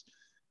projects,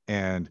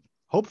 and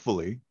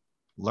hopefully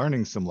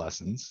learning some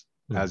lessons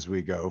as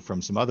we go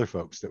from some other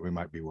folks that we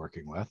might be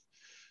working with.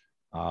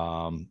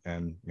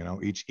 And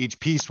each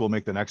piece will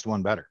make the next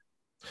one better.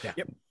 Yeah.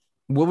 Yep.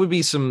 what would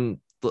be some,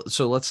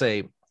 so let's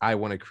say I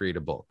want to create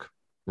a book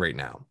right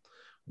now.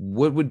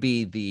 What would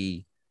be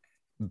the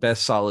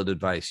best solid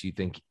advice you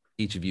think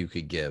each of you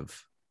could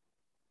give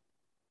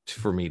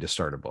for me to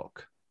start a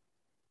book?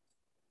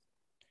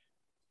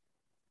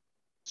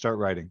 Start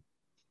writing.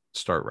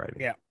 Start writing.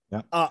 Yeah.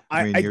 Yeah.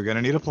 I mean, you're going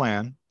to need a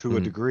plan to a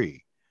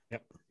degree.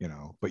 Yep. You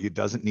know, but it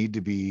doesn't need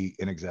to be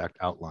an exact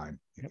outline.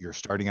 Yep. You're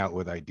starting out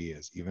with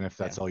ideas, even if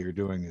that's all you're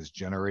doing is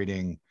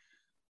generating,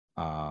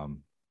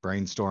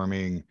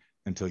 brainstorming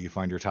until you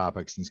find your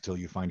topics, until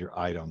you find your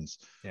items.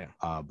 Yeah.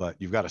 But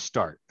you've got to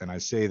start. And I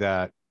say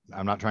that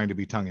I'm not trying to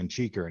be tongue in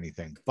cheek or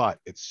anything, but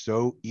it's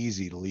so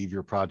easy to leave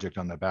your project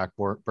on the back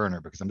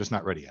burner because I'm just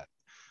not ready yet.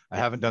 I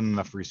haven't done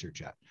enough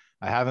research yet.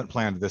 I haven't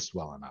planned this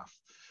well enough.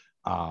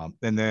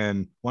 And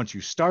then once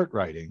you start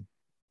writing,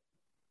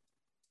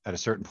 at a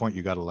certain point,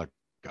 you got to let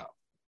go.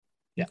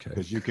 Yeah.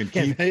 Because you can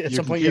Yeah, keep, at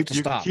some point you have to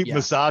stop. keep Yeah.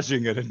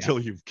 massaging it until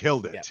you've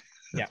killed it.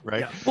 Yeah.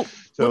 Right. Yeah. Well,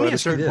 So let me at a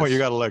ask you certain point, this. you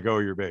got to let go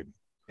of your baby.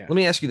 Yeah. Let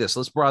me ask you this.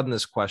 Let's broaden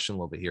this question a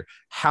little bit here.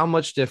 How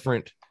much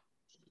different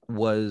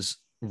was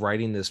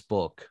writing this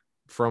book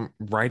from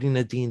writing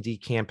a D&D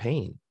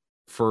campaign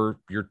for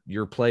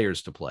your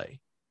players to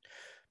play?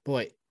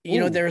 Boy, you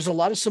know, Ooh. there's a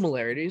lot of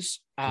similarities.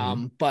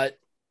 But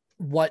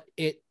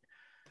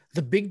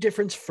the big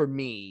difference for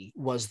me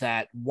was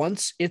that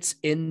once it's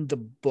in the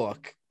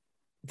book,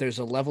 there's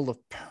a level of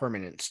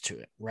permanence to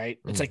it, right?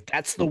 It's like,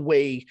 that's the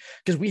way,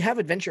 because we have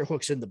adventure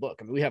hooks in the book.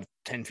 I mean, we have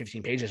 10,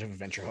 15 pages of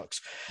adventure hooks.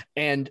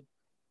 And,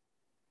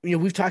 you know,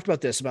 we've talked about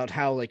this, about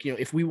how, like, you know,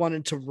 if we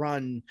wanted to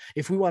run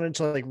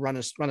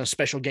a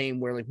special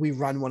game where like we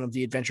run one of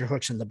the adventure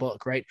hooks in the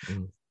book, right?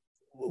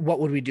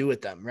 What would we do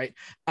with them, right?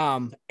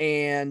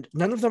 And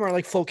none of them are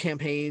like full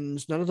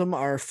campaigns. None of them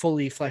are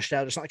fully fleshed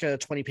out. It's not like a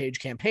 20-page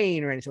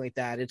campaign or anything like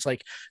that. It's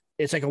like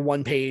a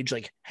 1-page,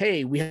 like,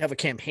 hey, we have a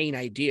campaign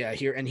idea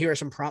here, and here are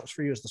some prompts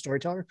for you as the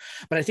storyteller.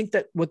 But I think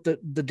that what the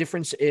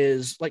difference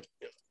is, like,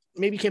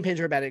 maybe campaigns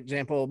are a bad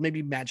example.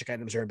 Maybe magic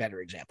items are a better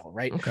example,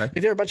 right? Okay. Like,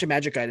 there are a bunch of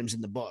magic items in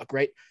the book,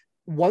 right?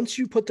 Once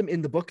you put them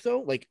in the book,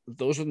 though, like,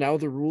 those are now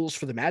the rules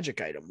for the magic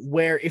item,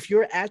 where if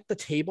you're at the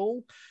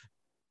table,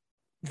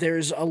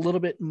 there's a little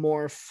bit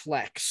more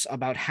flex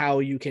about how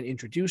you can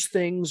introduce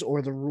things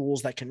or the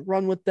rules that can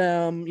run with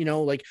them. You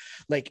know, like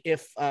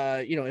if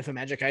if a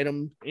magic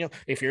item, you know,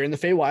 if you're in the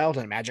Feywild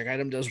and a magic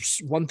item does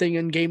one thing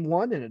in game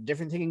 1 and a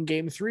different thing in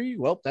game 3,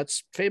 well,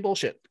 that's Fey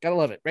bullshit. Gotta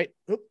love it, right?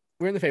 Oop,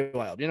 we're in the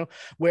Feywild, you know,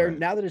 where Right.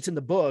 now that it's in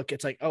the book,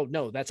 it's like, oh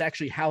no, that's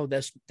actually how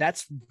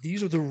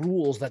these are the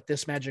rules that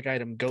this magic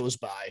item goes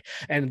by.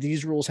 And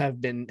these rules have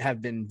been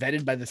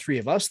vetted by the three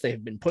of us.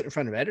 They've been put in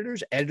front of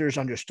editors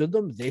understood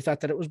them. They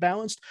thought that it was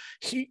balanced.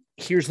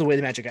 Here's the way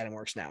the magic item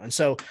works now. And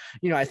so,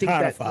 you know, I think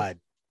Codified.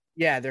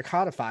 they're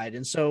codified.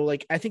 And so,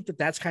 like, I think that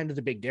that's kind of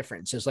the big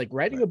difference, is like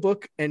writing a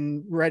book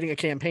and writing a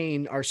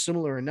campaign are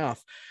similar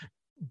enough,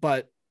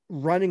 but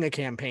running a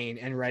campaign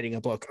and writing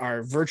a book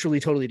are virtually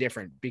totally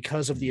different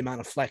because of the amount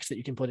of flex that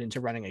you can put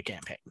into running a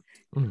campaign.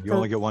 You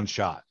only get one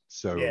shot.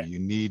 So Yeah. you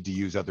need to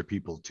use other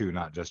people too,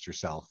 not just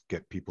yourself.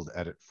 Get people to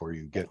edit for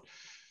you, get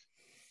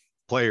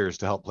players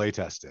to help play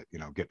test it, you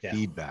know, get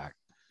feedback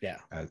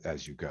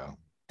as you go.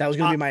 That was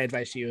going to be my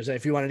advice to you, is that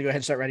if you wanted to go ahead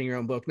and start writing your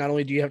own book, not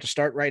only do you have to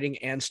start writing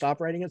and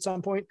stop writing at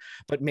some point,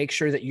 but make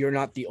sure that you're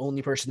not the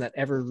only person that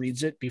ever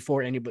reads it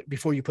before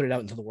you put it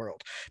out into the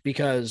world.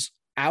 Because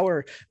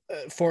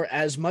for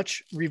as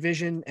much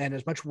revision and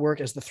as much work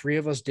as the three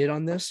of us did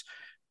on this,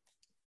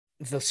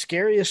 the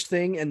scariest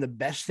thing and the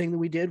best thing that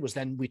we did was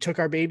then we took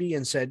our baby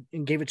and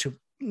gave it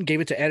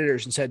to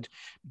editors and said,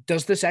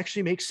 does this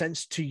actually make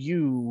sense to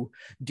you,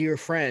 dear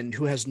friend,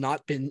 who has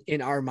not been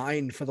in our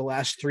mind for the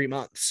last 3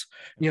 months?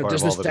 You know,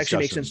 does this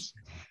actually make sense?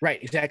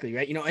 Right, exactly,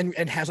 right. You know,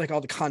 and has like all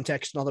the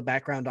context and all the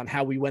background on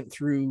how we went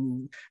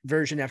through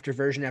version after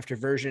version after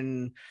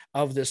version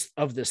of this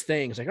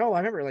thing. It's like, oh, I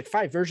remember like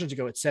 5 versions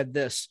ago it said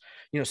this.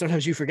 You know,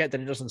 sometimes you forget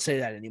that it doesn't say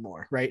that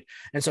anymore, right?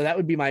 And so that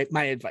would be my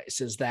advice,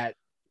 is that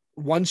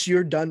once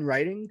you're done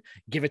writing,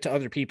 give it to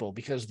other people,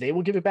 because they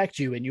will give it back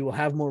to you and you will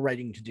have more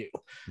writing to do.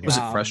 Was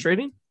it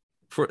frustrating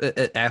for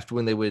after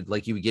when they would,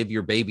 like, you would give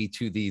your baby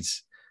to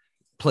these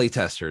play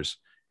testers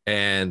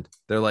and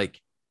they're like,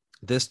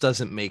 this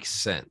doesn't make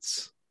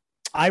sense?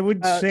 I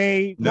would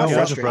say No, it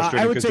wasn't frustrating. frustrating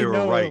I would because say they were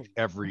no. right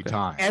every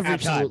time. Every time.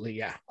 Absolutely,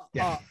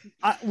 yeah.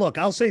 Look,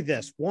 I'll say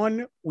this.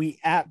 One, we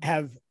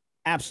have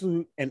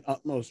absolute and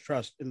utmost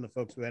trust in the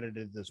folks who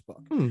edited this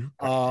book.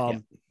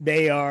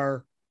 They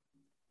are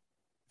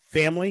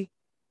family,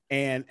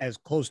 and as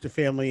close to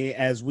family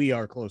as we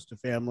are close to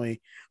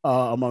family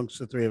amongst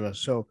the three of us.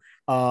 So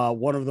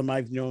one of them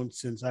I've known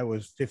since I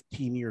was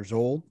 15 years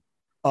old.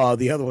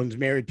 The other one's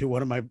married to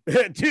one of my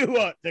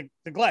to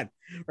Glenn,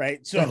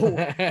 right? So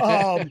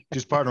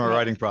Just part of my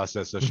writing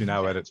process. So she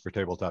now edits for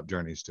Tabletop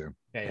Journeys too.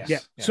 Yeah.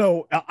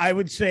 So I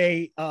would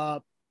say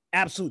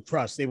absolute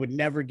trust. They would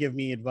never give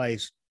me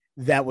advice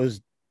that was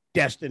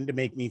destined to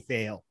make me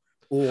fail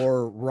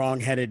or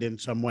wrongheaded in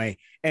some way.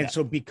 And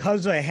so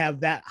because I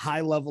have that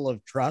high level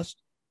of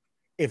trust,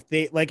 if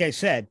they, like I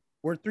said,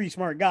 we're 3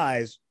 smart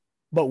guys,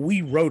 but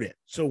we wrote it,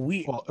 so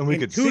we and we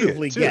could see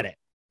intuitively it too. get it,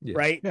 Yeah.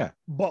 right? Yeah.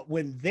 But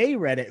when they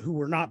read it, who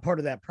were not part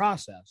of that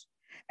process,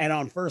 and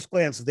on first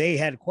glance they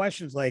had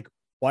questions like,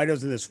 "Why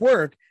doesn't this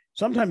work?"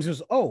 Sometimes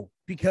it's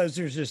because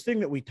there's this thing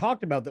that we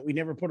talked about that we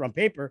never put on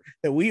paper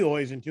that we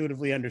always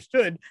intuitively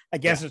understood. I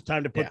guess it's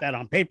time to put that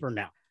on paper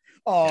now.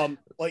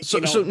 Like So,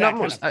 you know, so that not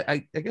kind most. of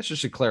thing. I guess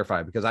just to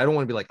clarify, because I don't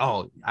want to be like,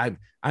 oh,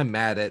 I'm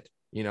mad at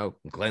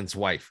Glenn's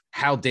wife.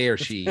 How dare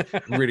she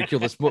ridicule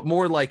this? But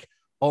more like,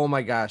 oh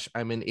my gosh,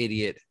 I'm an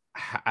idiot.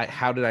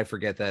 How did I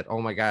forget that?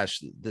 Oh my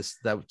gosh,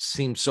 that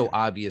seems so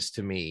obvious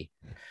to me.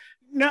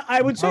 No,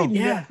 I would say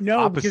no.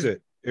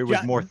 Opposite. It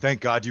was more,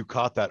 thank God you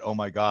caught that. Oh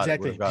my God.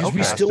 Exactly. It would have Because gotten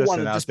we past still us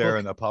wanted and this out there book.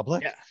 in the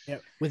public. Yeah.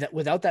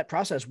 Without that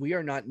process, we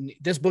are not.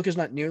 This book is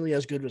not nearly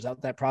as good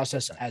without that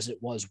process as it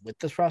was with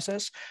this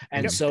process.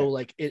 And so,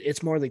 like,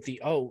 it's more like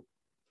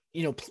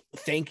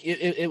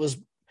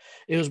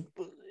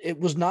it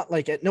was not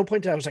like at no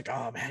point did I was like,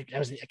 oh man,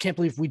 I can't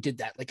believe we did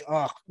that. Like,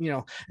 I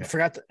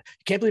forgot that.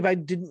 I can't believe I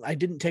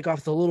didn't take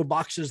off the little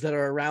boxes that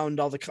are around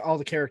all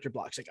the character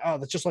blocks. Like, oh,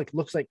 that just like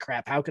looks like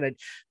crap. How could I?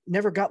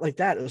 Never got like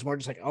that. It was more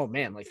just like, oh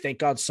man, like thank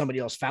God somebody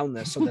else found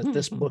this so that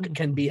this book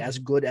can be as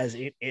good as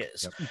it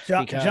is,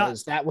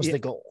 because that was the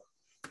goal.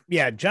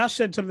 Yeah, Josh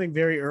said something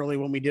very early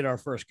when we did our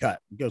first cut.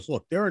 He goes,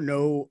 look, there are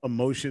no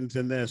emotions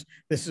in this.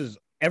 This is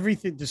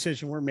everything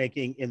decision we're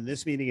making in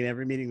this meeting and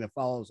every meeting that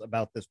follows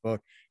about this book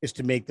is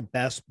to make the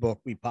best book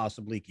we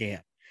possibly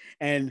can.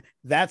 And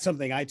that's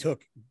something I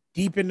took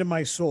deep into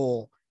my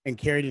soul and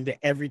carried into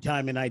every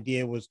time an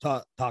idea was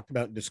talked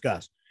about and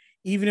discussed.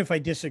 Even if I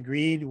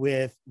disagreed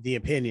with the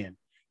opinion,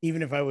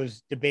 even if I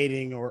was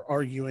debating or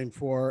arguing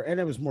for, and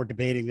it was more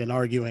debating than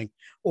arguing,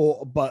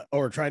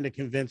 or trying to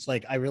convince,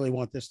 like, I really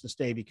want this to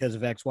stay because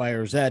of X, Y,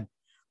 or Z.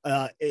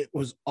 It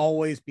was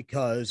always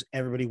because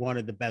everybody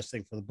wanted the best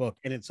thing for the book.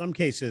 And in some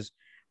cases,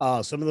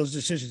 some of those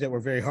decisions that were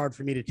very hard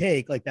for me to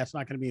take, like that's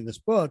not going to be in this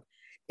book.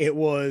 It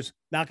was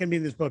not going to be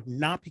in this book,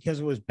 not because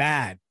it was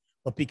bad,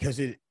 but because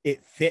it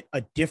fit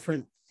a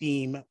different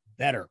theme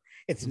better.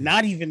 It's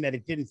not even that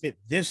it didn't fit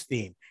this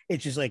theme.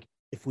 It's just like,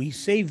 if we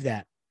save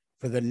that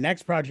for the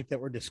next project that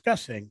we're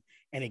discussing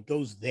and it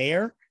goes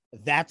there,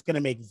 that's going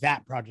to make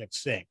that project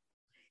sing.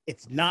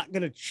 It's not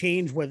going to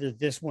change whether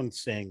this one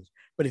sings,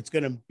 but it's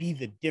going to be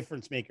the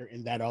difference maker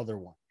in that other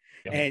one.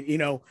 Yep.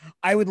 And,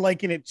 I would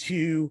liken it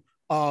to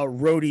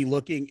Rhodey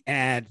looking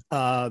at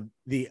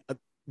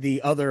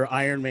the other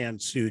Iron Man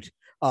suit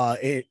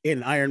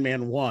in Iron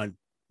Man 1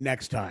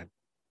 next time.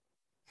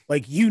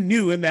 Like, you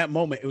knew in that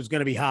moment it was going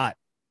to be hot,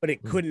 but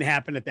it couldn't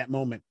happen at that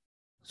moment.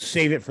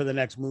 Save it for the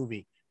next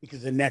movie,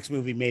 because the next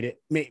movie made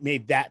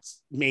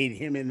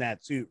him in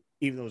that suit,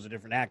 even though it was a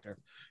different actor.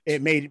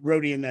 It made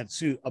Rhodey in that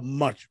suit a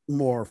much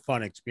more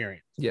fun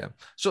experience. Yeah.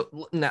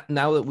 So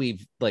now that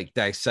we've like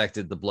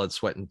dissected the blood,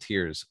 sweat, and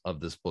tears of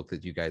this book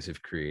that you guys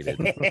have created,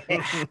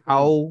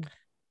 how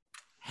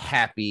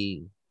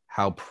happy,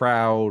 how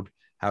proud,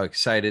 how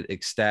excited,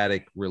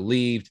 ecstatic,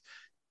 relieved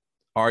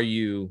are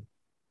you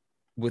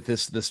with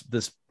this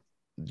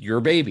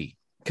your baby?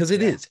 Because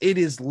it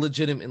is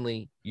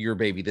legitimately your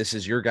baby. This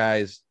is your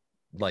guys'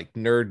 like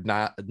nerd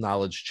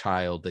knowledge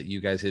child that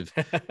you guys have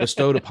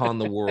bestowed upon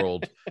the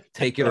world.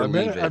 Take it or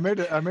leave it. I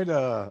made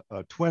a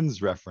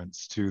twins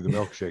reference to the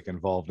milkshake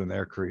involved in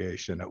their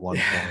creation at one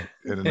point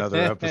in another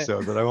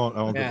episode, but I won't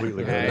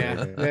completely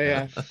go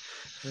there.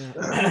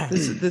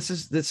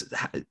 This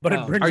but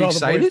it brings all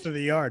the boys to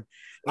the yard.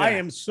 I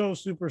am so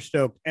super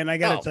stoked, and I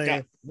gotta tell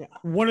you,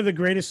 one of the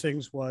greatest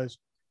things was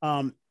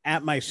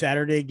at my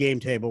Saturday game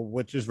table,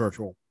 which is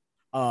virtual.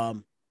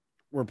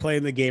 We're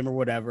playing the game or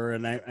whatever,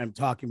 and I'm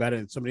talking about it,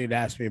 and somebody had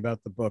asked me about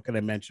the book, and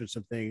I mentioned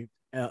something,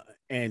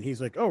 and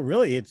he's like, oh,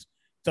 really? It's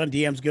on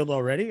DM's Guild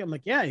already? I'm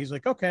like, yeah. He's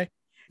like, okay.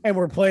 And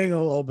we're playing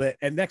a little bit,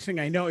 and next thing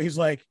I know, he's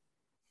like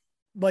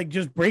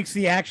just breaks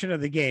the action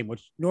of the game,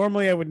 which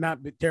normally I would not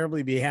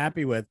terribly be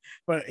happy with.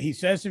 But he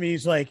says to me,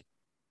 he's like,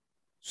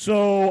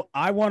 so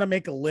I want to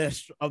make a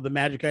list of the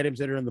magic items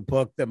that are in the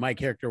book that my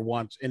character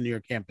wants in your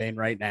campaign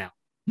right now.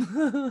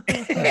 And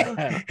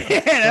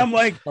I'm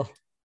like,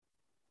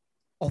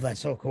 oh,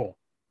 that's so cool.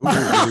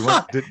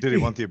 Did he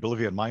want the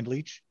Oblivion Mind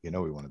Leech? He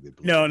wanted the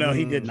Oblivion. No,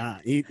 he did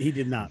not. He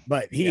did not.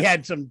 But he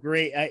had some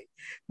great.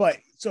 But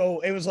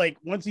so it was like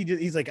once he did,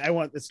 he's like, I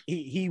want this.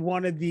 He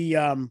wanted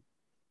the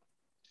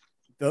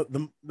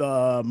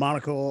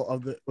monocle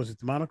of the, was it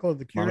the monocle of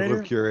the curator? Monocle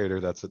of curator.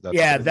 That's it.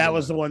 Yeah, that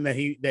was the one that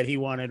he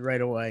wanted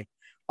right away.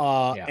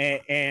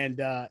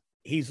 And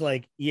he's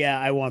like, yeah,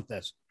 I want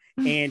this.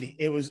 And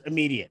it was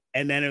immediate.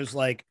 And then it was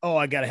like, oh,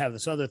 I got to have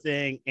this other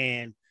thing.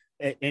 And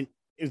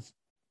it's,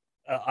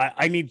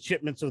 I need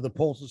shipments of the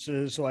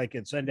poultices so I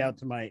can send out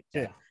to my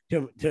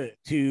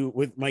to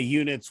with my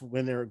units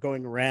when they're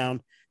going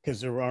around,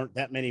 because there aren't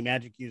that many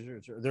magic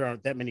users or there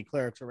aren't that many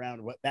clerics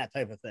around, that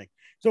type of thing.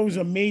 So it was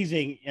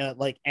amazing,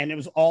 and it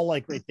was all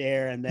like right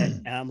there. And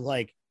then I'm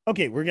like,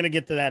 okay, we're gonna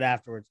get to that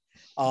afterwards.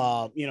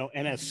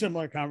 And a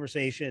similar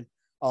conversation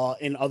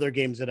in other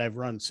games that I've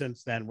run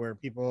since then, where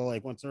people are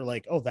like, once they're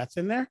like, oh, that's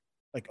in there,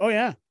 like, oh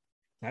yeah.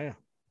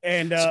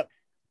 And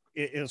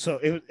It's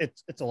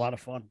a lot of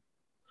fun.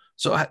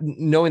 So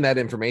knowing that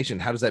information,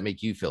 how does that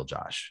make you feel,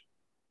 Josh?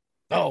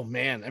 Oh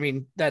man, I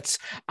mean,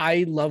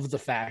 I love the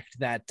fact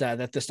that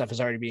that this stuff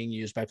is already being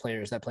used by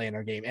players that play in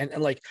our game, and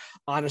like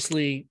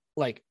honestly,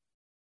 like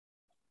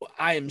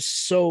I am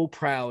so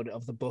proud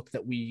of the book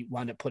that we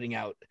wound up putting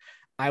out.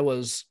 I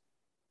was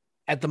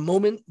at the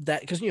moment that,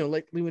 because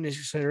like Lewin, as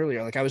you said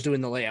earlier, like I was doing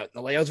the layout.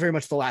 The layout is very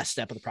much the last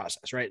step of the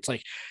process, right? It's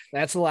like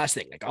that's the last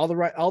thing. Like all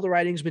the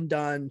writing's been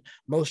done,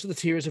 most of the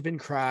tears have been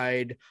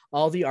cried,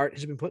 all the art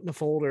has been put in a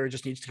folder, it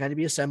just needs to kind of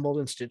be assembled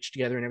and stitched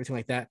together and everything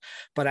like that.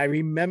 But I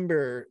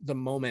remember the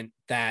moment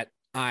that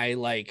I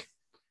like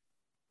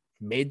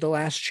made the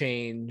last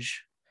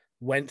change,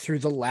 went through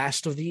the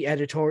last of the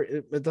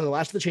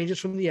changes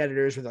from the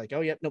editors were like,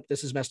 oh yeah, nope,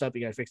 this is messed up,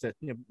 you gotta fix it,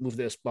 move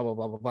this, blah blah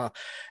blah blah blah.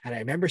 And I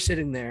remember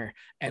sitting there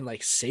and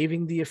like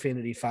saving the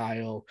Affinity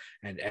file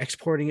and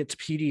exporting it to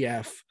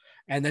PDF,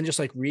 and then just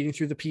like reading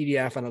through the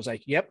PDF, and I was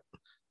like, yep,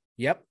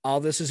 all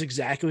this is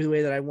exactly the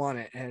way that I want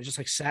it. And I just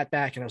like sat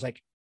back and I was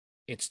like,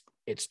 it's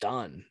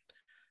done,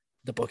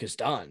 the book is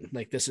done,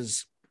 like this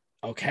is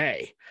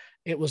okay.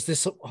 It was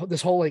this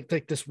whole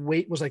like this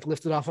weight was like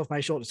lifted off of my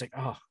shoulders. Like,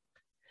 oh,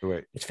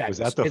 wait, it's fabulous.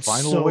 Was that the it's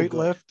final so weight good.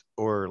 lift,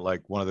 or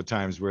like one of the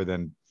times where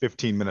then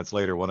 15 minutes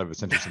later one of us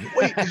sent you,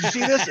 wait, did you see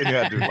this? And you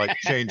had to like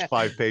change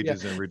 5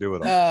 pages and redo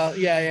it all.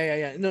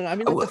 Yeah. No, I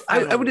mean, like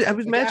I would like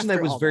imagine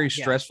that was very that,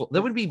 stressful.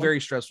 That would be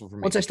very stressful for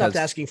me. Once I stopped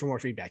asking for more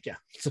feedback, yeah.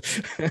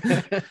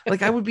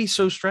 Like I would be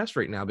so stressed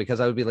right now because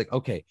I would be like,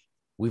 okay,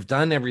 we've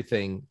done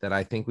everything that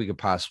I think we could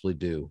possibly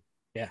do.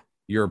 Yeah.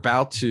 You're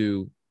about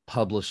to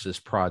publish this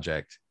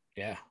project.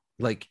 Yeah.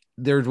 Like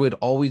there would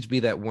always be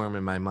that worm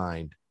in my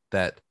mind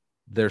that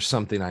there's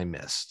something I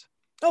missed.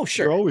 Oh,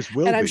 sure. There always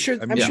will and be. I'm sure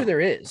there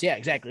is. Yeah,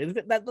 exactly.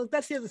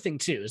 That's the other thing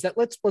too, is that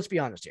let's be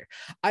honest here.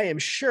 I am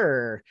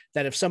sure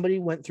that if somebody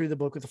went through the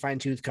book with a fine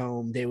tooth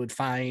comb, they would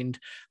find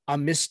a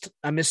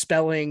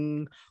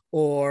misspelling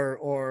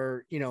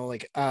or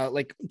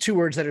like 2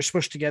 words that are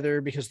smushed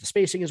together because the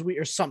spacing is weird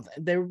or something.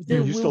 There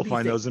you still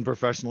find those in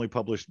professionally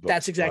published books.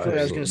 That's exactly what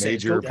I was going to say.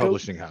 Major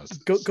publishing houses.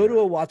 Go to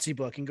a WotC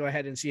book and go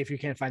ahead and see if you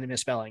can't find a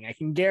misspelling. I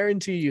can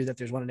guarantee you that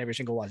there's one in every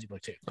single WotC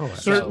book too. Oh,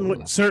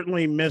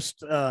 certainly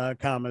missed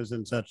commas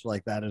and such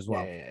like that as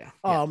well.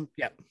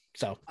 Yeah.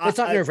 So it's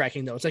not nerve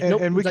wracking though. It's like,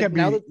 nope. And we can't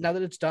now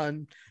that it's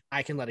done,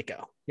 I can let it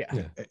go.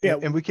 Yeah.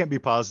 And we can't be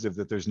positive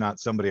that there's not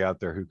somebody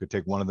out there who could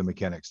take one of the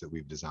mechanics that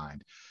we've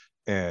designed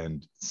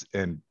and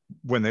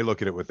when they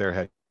look at it with their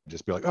head,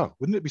 just be like, oh,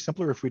 wouldn't it be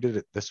simpler if we did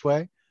it this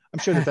way? I'm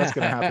sure that's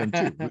going to happen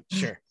too.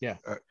 Sure. Yeah.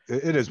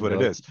 It is what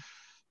it is.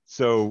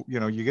 So,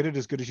 you get it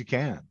as good as you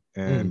can.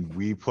 And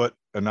we put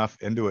enough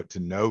into it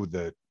to know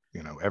that,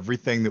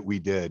 everything that we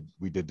did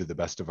to the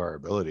best of our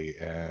ability.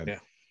 And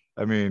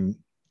I mean,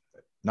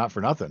 not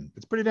for nothing,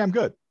 it's pretty damn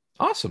good.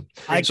 Awesome.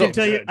 I can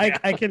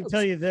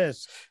tell you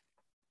this.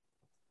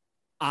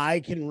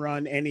 I can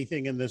run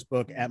anything in this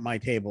book at my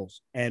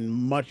tables, and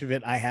much of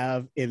it I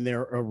have in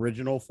their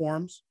original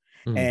forms.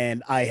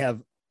 And I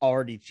have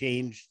already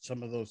changed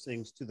some of those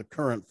things to the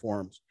current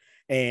forms.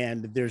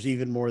 And there's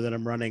even more that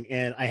I'm running.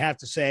 And I have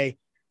to say,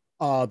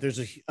 there's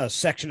a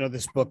section of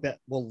this book that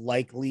will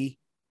likely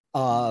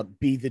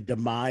be the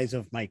demise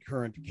of my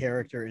current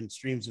character in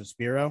Streams of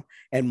Spiro,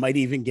 and might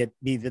even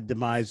be the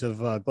demise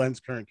of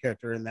Glenn's current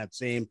character in that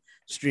same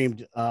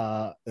streamed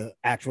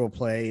actual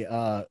play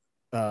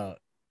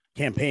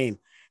campaign.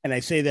 And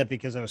I say that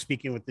because I was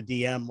speaking with the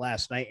DM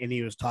last night, and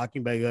he was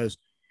talking about, he goes,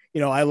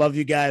 I love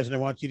you guys, and I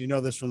want you to know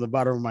this from the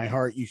bottom of my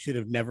heart. You should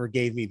have never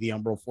gave me the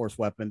Umbral Force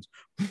weapons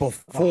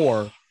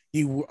before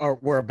you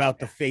were about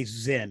to face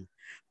Zin.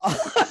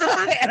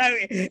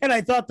 and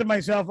I thought to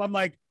myself, I'm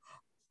like,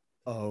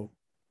 oh,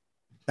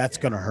 that's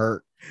gonna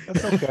hurt.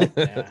 That's okay.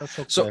 That's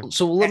okay.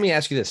 So let me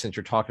ask you this, since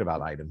you're talking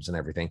about items and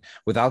everything,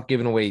 without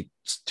giving away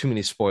too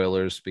many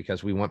spoilers,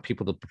 because we want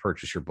people to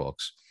purchase your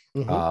books.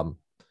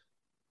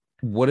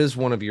 What is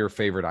one of your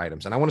favorite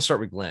items? And I want to start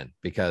with Glenn,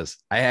 because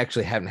I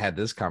actually haven't had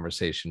this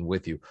conversation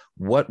with you.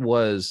 What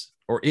was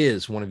or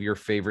is one of your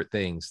favorite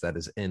things that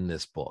is in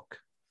this book?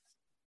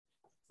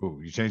 Ooh,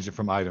 you changed it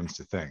from items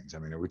to things. I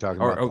mean, are we talking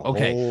about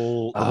the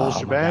whole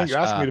shebang? You're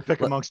asking me to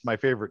pick amongst my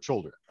favorite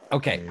shoulder.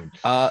 Okay.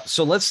 I mean,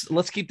 so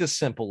let's keep this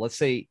simple. Let's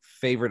say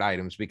favorite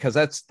items, because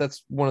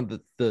that's one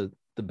of the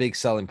big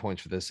selling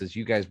points for this is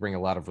you guys bring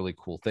a lot of really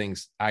cool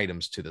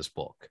items to this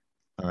book.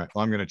 All right.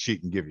 Well, I'm going to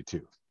cheat and give you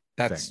 2.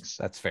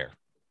 That's fair,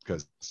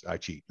 because I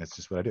cheat. That's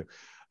just what I do.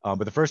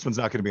 But the first one's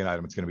not going to be an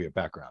item. It's going to be a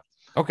background.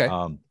 Okay.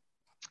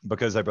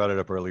 Because I brought it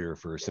up earlier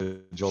for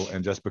Sigil,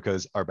 and just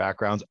because our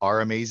backgrounds are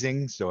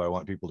amazing, so I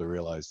want people to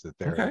realize that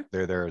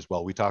they're there as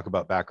well. We talk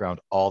about background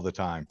all the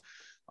time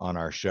on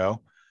our show,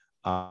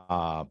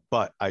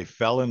 but I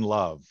fell in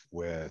love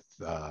with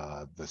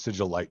the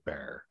Sigil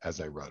Lightbearer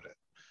as I wrote it.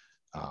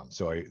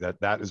 So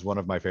that is one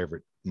of my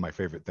favorite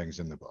things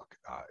in the book,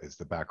 is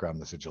the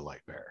background, the Sigil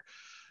Lightbearer.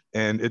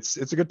 And it's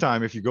a good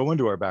time if you go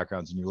into our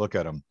backgrounds and you look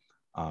at them.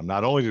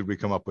 Not only did we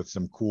come up with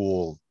some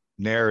cool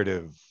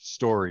narrative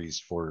stories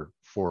for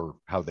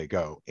how they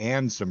go,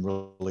 and some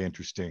really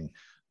interesting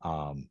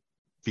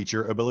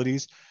feature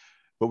abilities,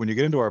 But when you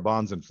get into our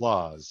bonds and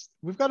flaws,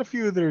 we've got a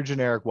few that are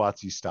generic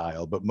WotC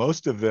style, but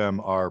most of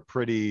them are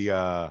pretty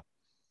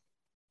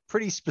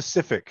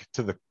specific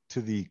to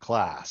the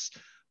class.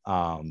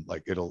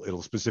 Like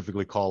it'll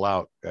specifically call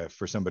out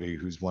for somebody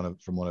who's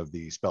from one of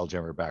the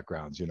Spelljammer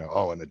backgrounds, in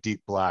the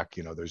deep black,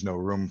 there's no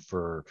room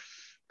for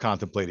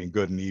contemplating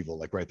good and evil,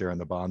 like right there in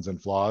the bonds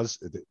and flaws.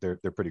 They're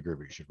pretty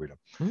groovy. You should read them.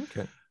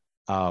 Okay.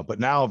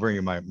 But now I'll bring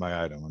you my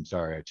item. I'm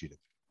sorry I cheated.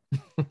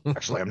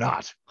 Actually, I'm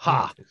not.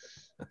 Ha.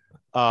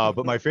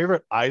 But my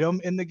favorite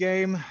item in the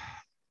game.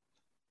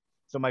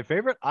 So my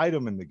favorite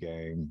item in the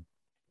game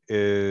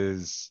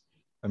is,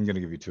 I'm going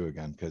to give you two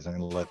again because I'm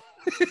going to let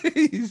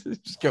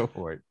just go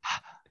for it.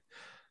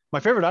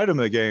 My favorite item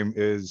in the game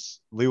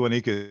is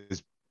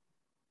Lewanika's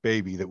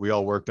baby that we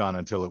all worked on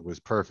until it was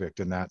perfect,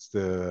 and that's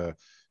the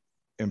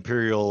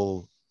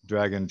Imperial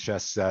Dragon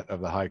chess set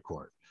of the High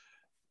Court.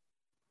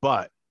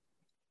 But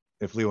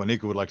if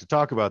Lewanika would like to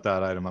talk about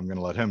that item, I'm going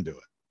to let him do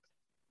it.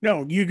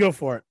 No, you go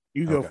for it.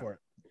 You go for it.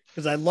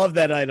 Because I love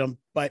that item,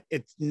 but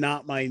it's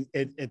not my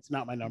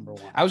number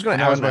one. I was going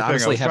to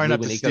honestly have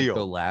Lewanika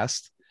go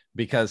last,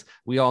 because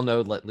we all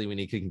know that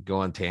Lewanika can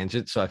go on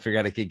tangents. So I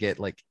figured I could get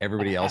like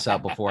everybody else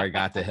out before I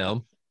got to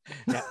him.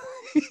 Yeah.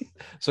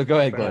 So go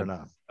ahead. Fair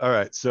enough. All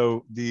right.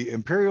 So the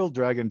Imperial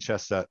Dragon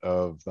chess set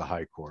of the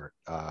High Court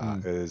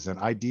is an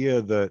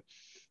idea that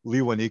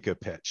Lewanika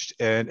pitched,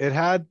 and it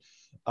had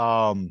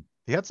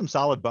he had some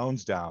solid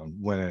bones down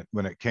when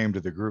it came to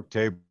the group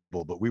table,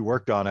 but we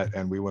worked on it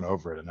and we went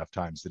over it enough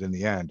times that in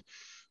the end,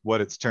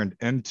 what it's turned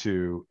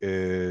into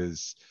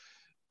is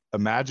a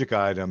magic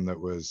item that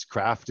was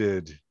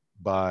crafted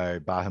by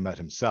Bahamut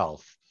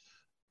himself.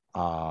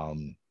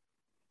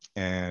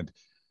 And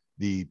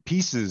the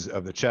pieces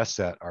of the chess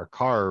set are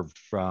carved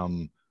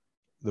from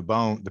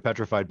the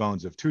petrified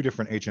bones of two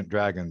different ancient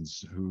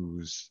dragons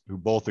who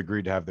both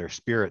agreed to have their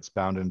spirits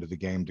bound into the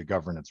game to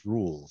govern its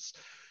rules.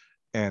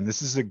 And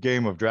this is a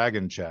game of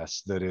dragon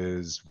chess that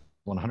is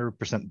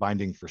 100%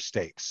 binding for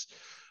stakes.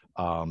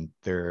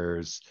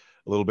 There's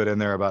a little bit in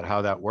there about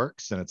how that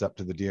works, and it's up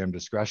to the DM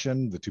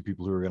discretion. The two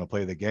people who are going to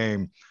play the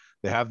game,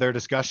 they have their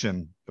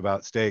discussion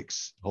about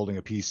stakes, holding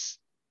a piece,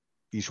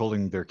 each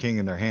holding their king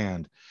in their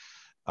hand.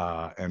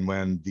 And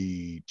when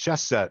the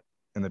chess set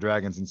and the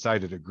dragons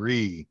inside it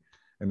agree,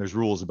 and there's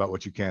rules about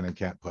what you can and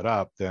can't put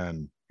up,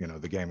 then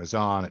the game is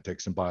on. It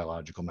takes some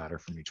biological matter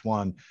from each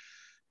one.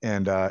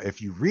 And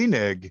if you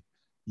renege,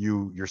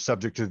 you're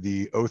subject to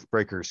the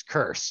Oathbreaker's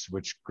Curse,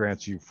 which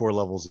grants you 4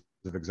 levels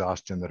of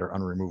exhaustion that are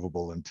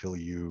unremovable until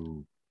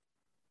you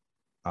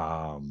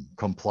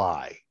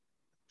comply,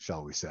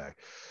 shall we say.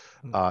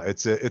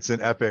 It's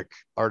an epic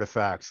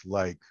artifact,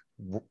 like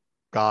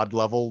god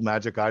level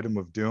magic item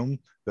of doom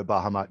that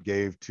Bahamut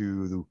gave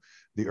to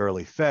the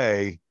early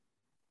Fae,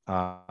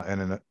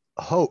 and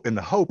in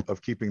the hope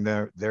of keeping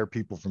their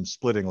people from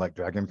splitting like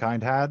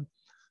Dragonkind had.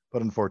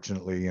 But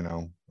unfortunately,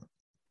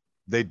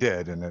 they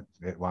did, and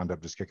it wound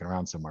up just kicking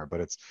around somewhere. But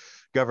it's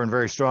governed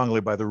very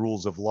strongly by the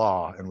rules of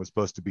law and was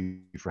supposed to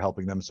be for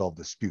helping them solve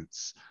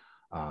disputes.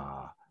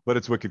 But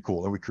it's wicked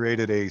cool. And we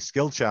created a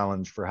skill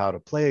challenge for how to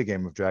play a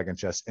game of dragon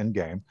chess in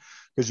game,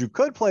 because you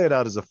could play it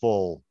out as a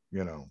full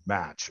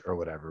match or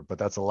whatever, but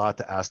that's a lot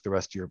to ask the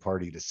rest of your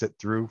party to sit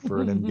through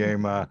for an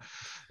in-game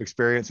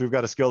experience. We've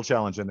got a skill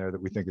challenge in there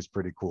that we think is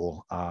pretty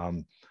cool.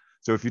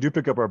 So if you do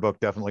pick up our book,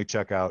 definitely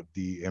check out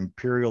the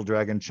Imperial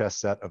Dragon chess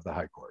set of the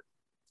High Court.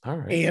 All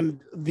right.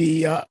 And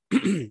the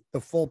the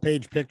full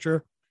page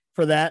picture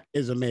for that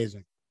is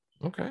amazing.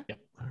 Okay. Yeah.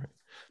 All right.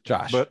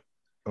 Josh. But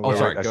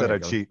sorry, I said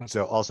I'd cheat.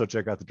 So also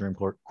check out the Dream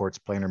Courts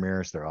planar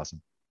mirrors. They're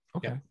awesome.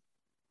 Okay. Yeah.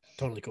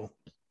 Totally cool.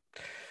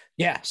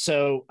 Yeah.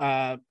 So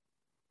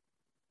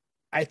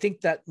I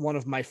think that one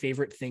of my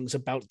favorite things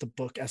about the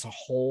book as a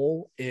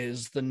whole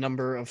is the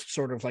number of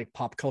sort of like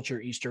pop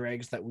culture Easter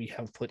eggs that we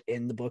have put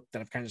in the book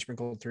that I've kind of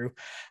sprinkled through.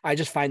 I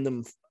just find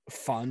them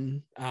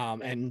fun.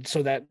 And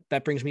so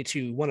that brings me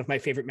to one of my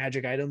favorite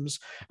magic items,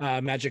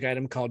 magic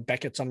item called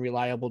Beckett's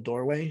Unreliable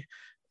Doorway.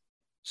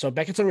 So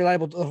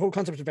the whole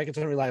concept of Beckett's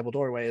Unreliable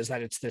Doorway is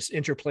that it's this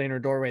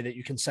interplanar doorway that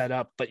you can set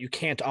up, but you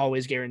can't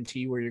always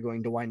guarantee where you're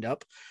going to wind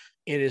up.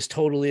 It is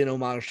totally an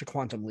homage to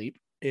Quantum Leap.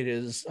 It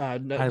is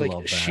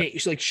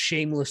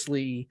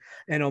shamelessly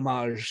an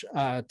homage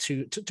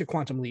to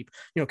Quantum Leap,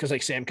 because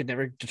like Sam could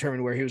never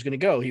determine where he was going to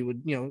go. He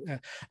would,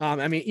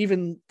 I mean,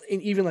 even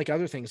like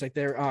other things, like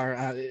there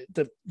are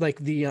the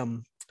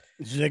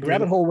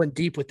rabbit hole went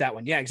deep with that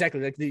one. Yeah,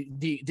 exactly. Like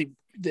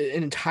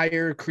an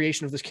entire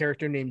creation of this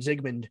character named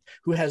Zygmunt,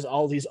 who has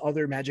all these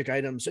other magic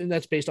items, and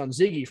that's based on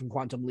Ziggy from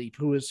Quantum Leap,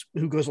 who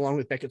goes along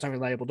with Beckett's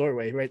Unreliable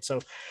Doorway, right? So,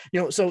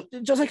 so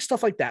just like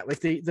stuff like that, like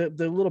the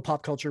little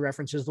pop culture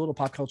references, the little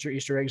pop culture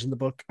Easter eggs in the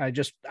book, I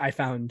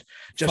found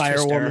just Fire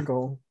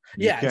hysterical. Woman.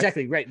 Yeah,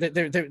 exactly. Right.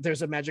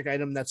 There's a magic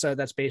item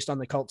that's based on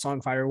the cult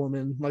song Fire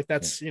Woman. Like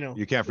that's,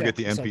 you can't forget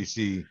the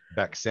NPC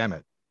Beck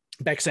Samet.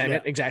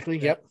 Exactly.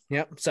 Yep.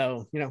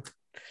 So,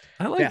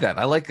 I like that.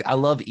 I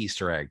love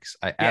Easter eggs.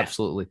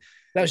 Absolutely.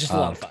 That was just a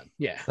lot of fun.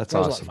 Yeah. That's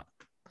awesome.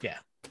 Yeah.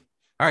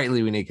 All right,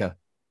 Lewanika.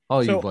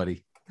 You,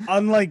 buddy.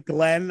 unlike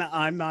Glenn,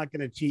 I'm not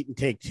going to cheat and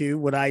take two.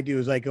 What I do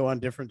is I go on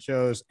different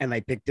shows and I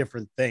pick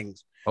different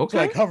things. Okay.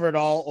 So I cover it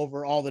all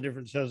over all the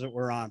different shows that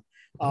we're on.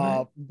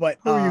 But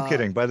who are you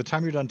kidding? By the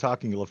time you're done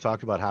talking, you'll have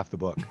talked about half the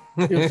book.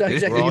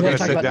 Exactly. We're all You going have to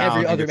talk sit about down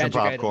every and other get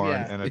some magic item. popcorn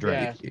Yeah. and a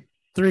drink. Yeah.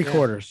 three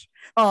quarters.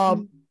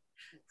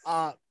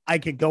 I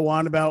could go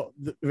on about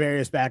the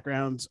various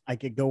backgrounds. I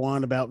could go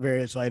on about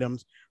various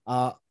items.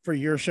 For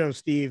your show,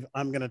 Steve,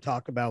 I'm going to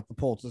talk about the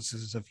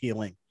poultices of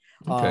healing.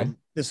 Okay.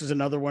 This is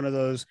another one of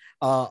those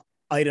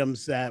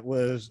items that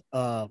was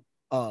a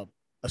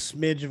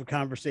smidge of a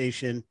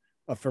conversation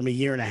from a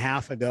year and a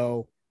half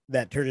ago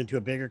that turned into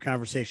a bigger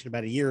conversation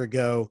about a year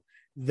ago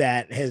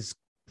that has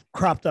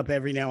cropped up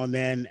every now and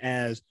then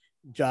as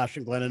Josh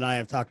and Glenn and I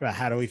have talked about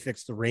how do we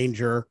fix the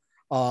Ranger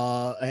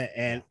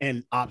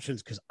and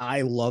options, because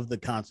I love the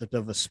concept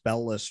of a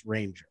spellless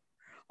Ranger.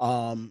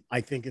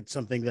 I think it's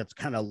something that's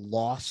kind of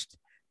lost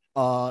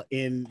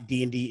in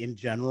D&D in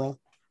general.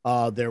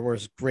 There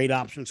was great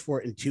options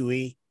for it in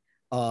 2E.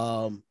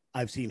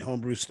 I've seen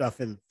homebrew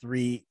stuff in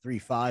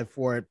 3.5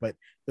 for it, but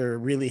there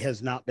really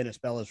has not been a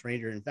spellless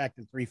Ranger. In fact,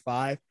 in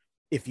 3.5,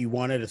 if you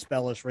wanted a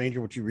spellless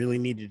Ranger, what you really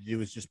needed to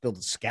do is just build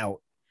a scout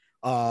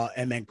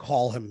and then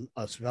call him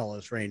a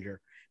spellless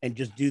Ranger and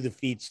just do the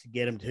feats to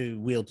get him to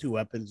wield two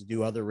weapons,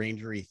 do other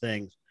rangery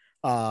things.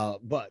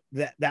 But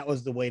that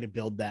was the way to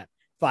build that.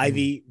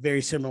 5e,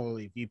 very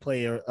similarly, if you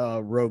play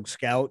a rogue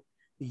scout,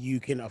 you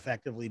can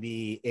effectively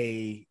be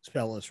a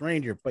spellless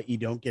Ranger, but you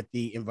don't get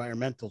the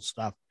environmental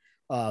stuff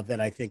that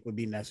I think would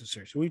be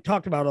necessary. So we've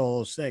talked about all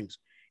those things.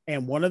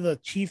 And one of the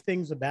chief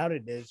things about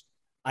it is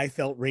I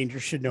felt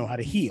Rangers should know how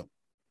to heal.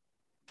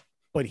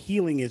 But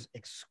healing is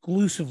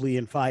exclusively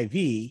in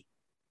 5e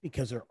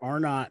because there are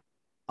not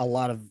a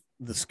lot of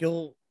the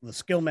skill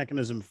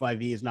mechanism of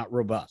 5e is not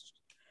robust.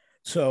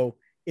 So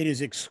it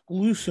is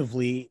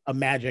exclusively a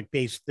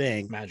magic-based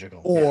thing.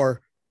 Magical.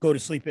 Or go to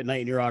sleep at night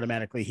and you're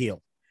automatically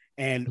healed.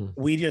 And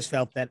we just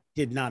felt that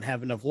did not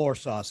have enough lore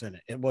sauce in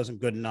it. It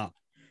wasn't good enough.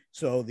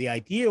 So the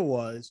idea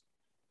was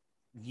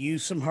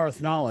use some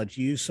hearth knowledge,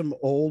 use some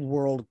old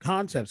world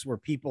concepts where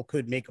people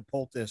could make a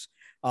poultice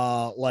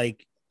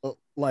like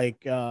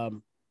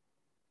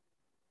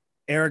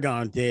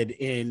Aragon did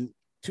in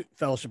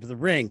Fellowship of the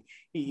Ring.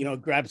 You know,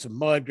 grabbed some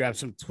mud, grabbed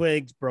some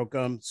twigs, broke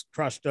them,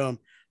 crushed them,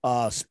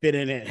 spit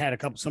in it, had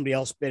somebody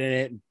else spit in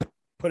it, and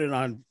put it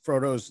on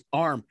Frodo's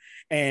arm,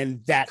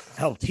 and that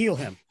helped heal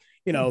him.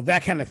 You know,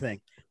 that kind of thing.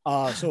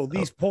 So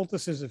these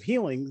poultices of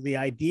healing, the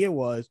idea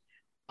was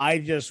I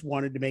just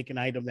wanted to make an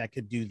item that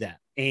could do that.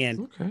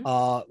 And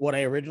what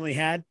I originally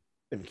had,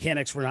 the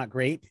mechanics were not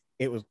great.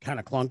 It was kind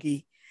of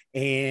clunky,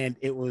 and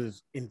it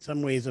was in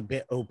some ways a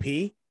bit OP.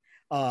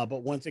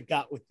 But once it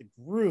got with the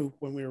group,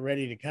 when we were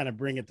ready to kind of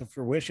bring it to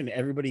fruition,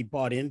 everybody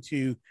bought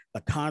into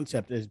the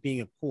concept as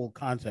being a cool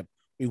concept.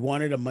 We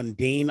wanted a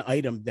mundane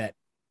item that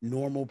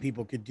normal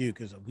people could do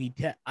because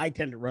I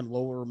tend to run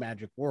lower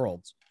magic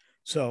worlds.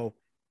 So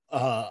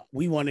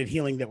we wanted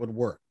healing that would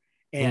work.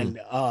 And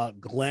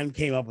Glenn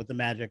came up with the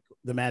magic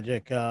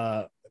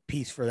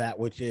piece for that,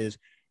 which is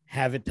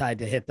have it tied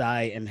to hit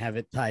die and have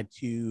it tied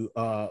to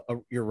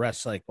your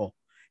rest cycle.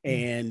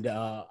 And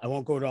I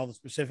won't go into all the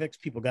specifics.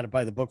 People got to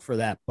buy the book for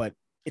that, but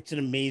it's an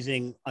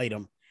amazing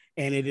item,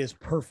 and it is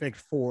perfect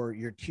for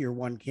your tier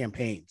 1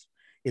 campaigns.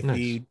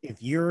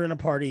 If you're in a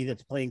party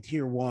that's playing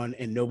tier 1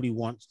 and nobody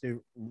wants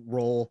to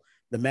roll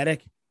the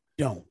medic,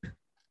 don't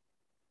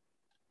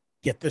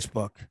get this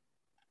book.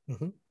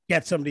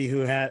 Get somebody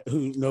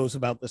who knows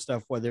about this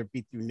stuff, whether it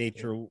be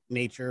through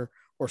nature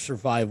or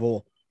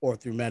survival or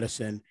through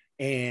medicine,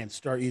 and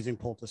start using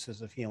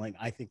poultices of healing.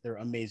 I think they're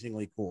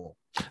amazingly cool.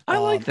 I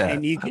like that.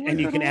 And you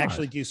can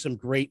actually do some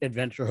great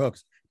adventure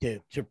hooks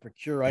to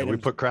procure items. We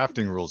put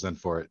crafting rules in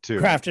for it too.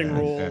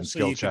 Rules and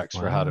skill checks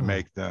for how to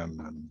make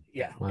them.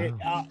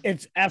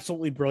 It's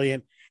absolutely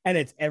brilliant, and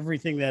it's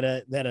everything that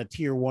a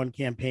tier 1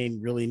 campaign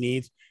really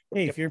needs.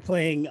 Hey, if you're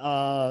playing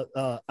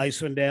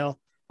Icewind Dale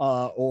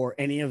or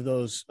any of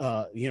those,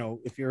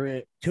 if you're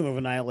at Tomb of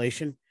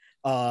Annihilation,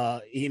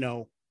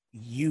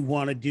 you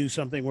want to do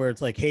something where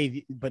it's like,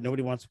 hey, but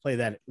nobody wants to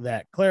play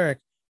that cleric.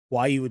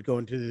 Why you would go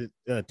into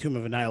the Tomb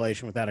of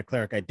Annihilation without a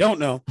cleric, I don't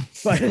know.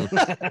 But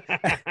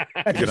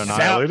get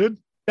annihilated.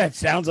 That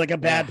sounds like a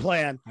bad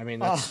plan. I mean,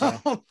 that's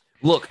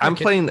look, I'm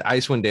playing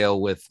Icewind Dale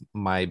with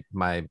my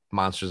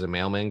Monsters and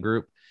Mailman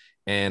group,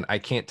 and I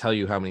can't tell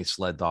you how many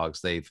sled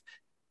dogs they've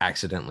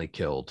accidentally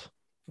killed.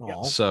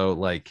 So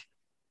like,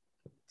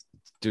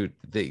 dude,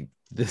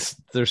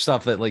 there's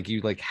stuff that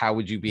like how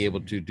would you be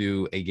able to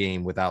do a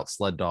game without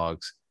sled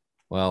dogs?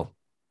 Well,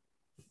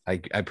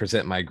 I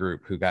present my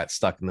group who got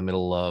stuck in the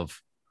middle of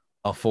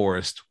a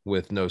forest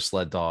with no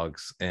sled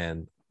dogs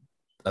and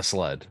a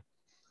sled.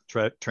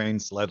 Train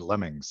sled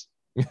lemmings.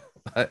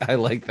 I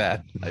like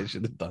that. I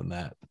should have done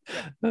that.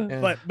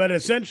 But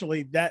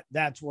essentially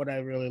that's what I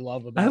really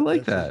love about it. I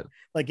like that.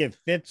 Like it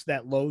fits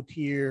that low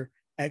tier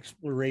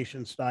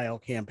exploration style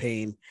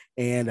campaign,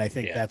 and I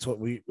think that's what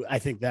we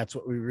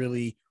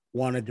really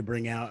wanted to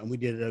bring out, and we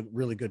did a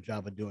really good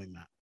job of doing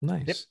that.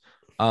 Nice.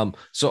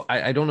 So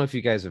I don't know if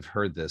you guys have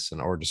heard this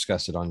or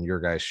discussed it on your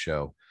guys'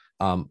 show.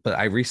 But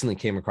I recently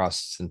came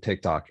across some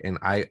TikTok, and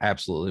I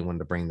absolutely wanted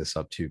to bring this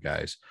up to you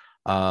guys.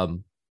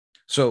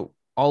 So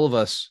all of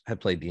us have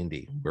played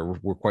D&D.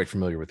 We're quite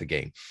familiar with the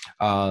game.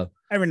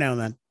 Every now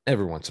and then.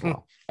 Every once in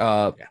a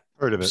while.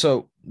 Heard of it.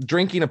 So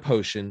drinking a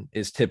potion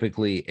is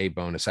typically a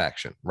bonus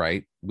action,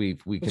 right? We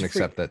can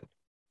accept that.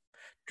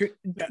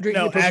 Drinking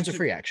a potion's a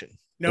free action.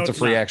 No, it's a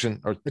free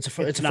action, or it's a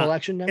full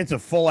action now? It's a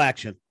full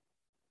action.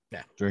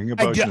 Yeah. Drinking a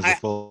potion is a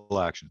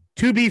full action.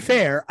 To be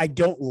fair, I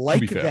don't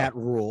like that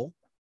rule,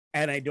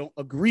 and I don't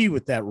agree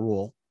with that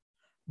rule,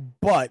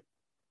 but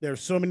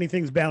there's so many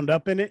things bound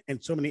up in it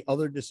and so many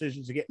other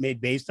decisions to get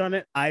made based on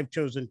it. I've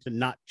chosen to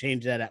not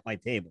change that at my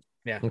table.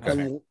 Yeah.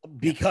 Okay.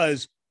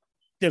 Because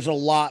there's a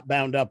lot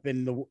bound up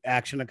in the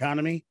action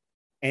economy.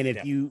 And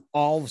if you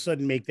all of a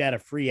sudden make that a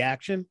free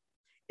action,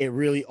 it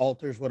really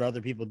alters what other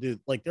people do.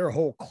 Like there are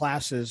whole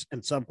classes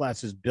and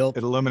subclasses built.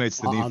 It eliminates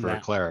the need for that. a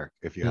cleric.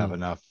 If you have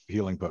enough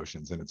healing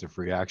potions and it's a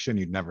free action,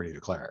 you'd never need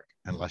a cleric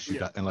unless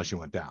you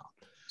went down.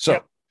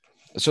 So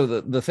so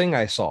the thing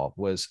I saw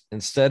was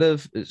instead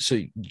of, so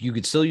you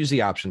could still use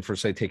the option for,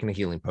 say, taking a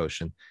healing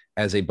potion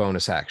as a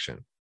bonus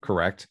action,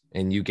 correct?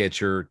 And you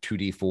get your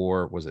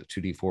 2d4, was it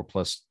 2d4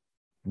 plus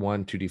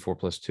 1, 2d4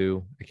 plus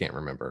 2? I can't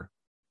remember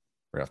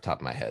right off the top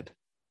of my head.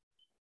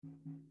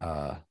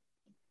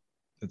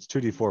 It's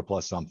 2d4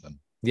 plus something.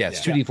 Yeah,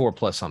 it's 2d4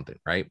 plus something,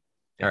 right?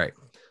 All right.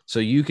 So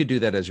you could do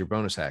that as your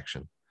bonus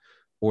action.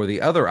 Or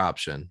the other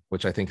option,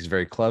 which I think is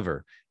very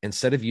clever,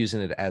 instead of using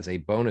it as a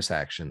bonus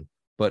action,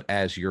 but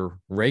as your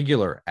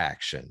regular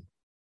action,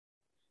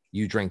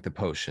 you drink the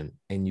potion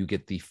and you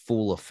get the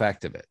full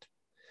effect of it.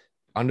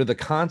 Under the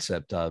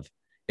concept of,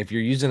 if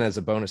you're using it as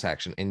a bonus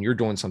action and you're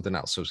doing something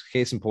else. So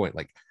case in point,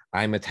 like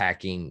I'm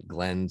attacking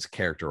Glenn's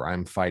character,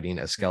 I'm fighting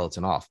a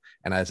skeleton off.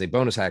 And as a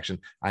bonus action,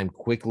 I'm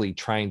quickly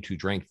trying to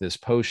drink this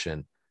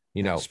potion.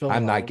 You know,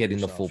 I'm not getting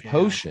the full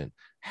potion.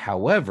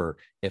 However,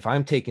 if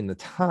I'm taking the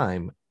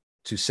time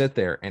to sit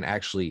there and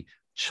actually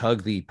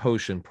chug the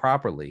potion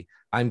properly,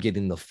 I'm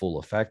getting the full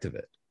effect of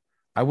it.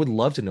 I would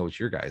love to know what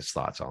your guys'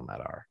 thoughts on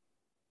that are.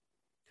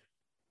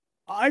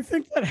 I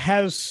think that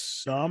has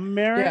some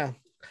merit. Yeah.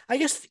 I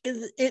guess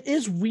it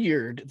is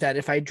weird that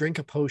if I drink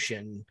a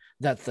potion,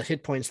 that the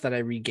hit points that I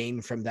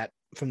regain from that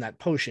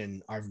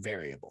potion are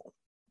variable.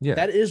 Yeah.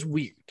 That is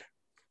weird.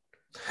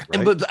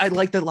 Right? But I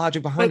like the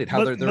logic behind it,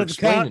 how they're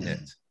explaining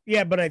it.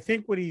 Yeah, but I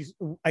think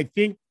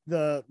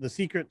the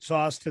secret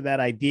sauce to that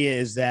idea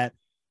is that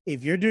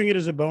if you're doing it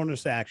as a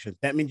bonus action,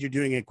 that means you're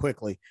doing it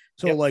quickly.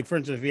 So like, for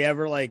instance, if you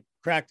ever like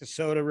crack the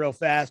soda real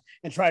fast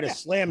and try to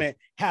slam it,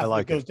 half of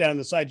it goes down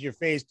the side of your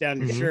face, down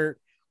your shirt.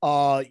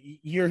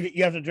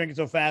 You have to drink it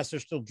so fast.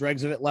 There's still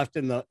dregs of it left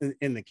in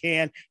the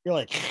can. You're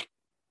like,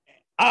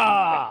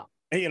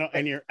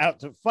 and you're out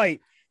to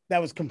fight.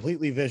 That was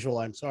completely visual.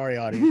 I'm sorry,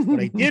 audience.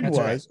 What I did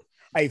was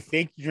I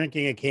faked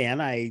drinking a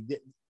can. I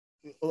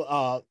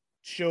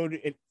showed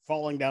it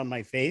falling down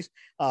my face.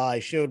 I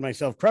showed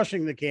myself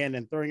crushing the can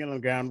and throwing it on the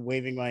ground,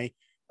 waving my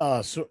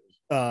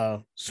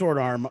sword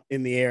arm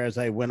in the air as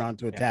I went on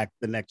to attack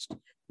the next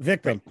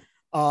victim.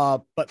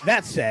 But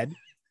that said,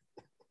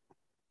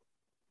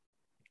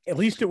 at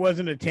least it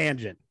wasn't a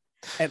tangent.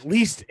 At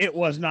least it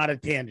was not a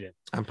tangent.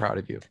 I'm proud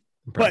of you.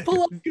 But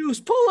pull up, Goose,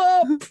 pull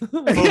up.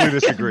 Totally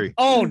disagree.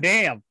 Oh,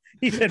 damn.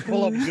 He said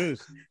pull up,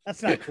 Goose.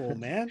 That's not cool,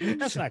 man.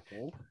 That's not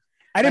cool.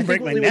 I didn't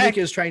break my neck. What Nick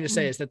is trying to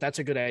say is that that's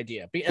a good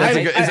idea.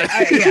 TLDR.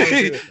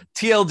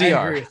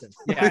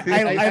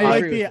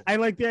 I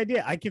like the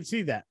idea. I can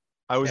see that.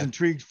 I was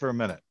intrigued for a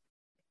minute.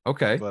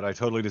 Okay. But I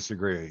totally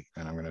disagree,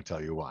 and I'm going to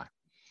tell you why.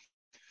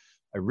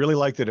 I really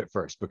liked it at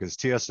first because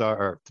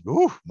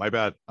my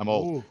bad. I'm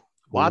old.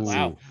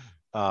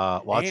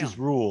 Watts'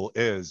 rule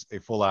is a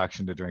full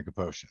action to drink a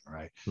potion,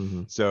 right?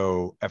 Mm-hmm.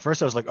 So at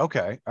first I was like,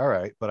 okay, all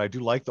right, but I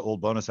do like the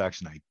old bonus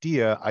action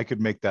idea. I could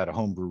make that a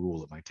homebrew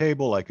rule at my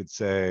table. I could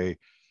say,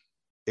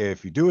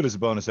 if you do it as a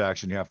bonus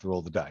action, you have to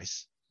roll the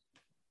dice,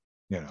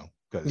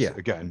 because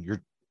again,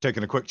 you're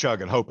taking a quick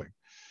chug and hoping.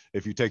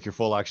 If you take your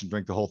full action,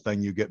 drink the whole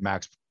thing, you get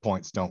max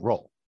points, don't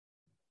roll.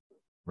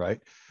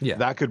 Right? Yeah.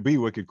 That could be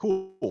wicked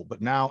cool.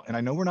 But now, and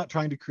I know we're not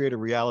trying to create a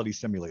reality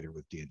simulator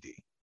with D&D.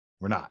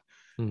 We're not.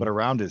 But a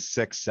round is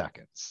 6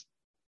 seconds.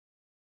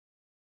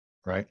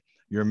 Right?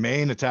 Your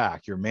main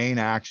attack, your main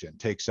action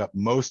takes up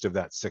most of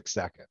that 6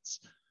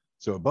 seconds.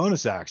 So a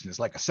bonus action is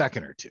like a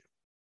second or two.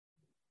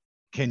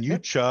 Can you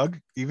chug,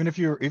 even if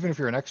you're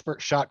an expert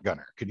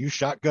shotgunner, can you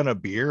shotgun a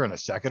beer in a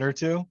second or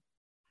two?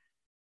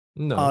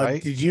 No.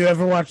 Right? Did you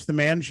ever watch The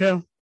Man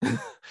Show?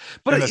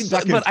 but I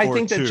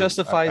think that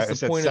justifies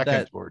the point of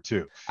that. Or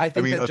two. I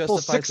think that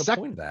justifies the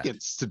point of that.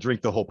 To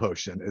drink the whole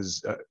potion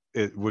is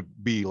it would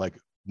be like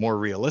more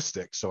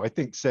realistic. So I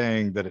think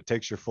saying that it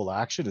takes your full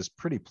action is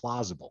pretty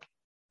plausible.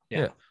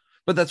 Yeah.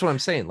 But that's what I'm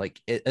saying.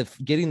 Like if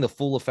getting the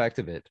full effect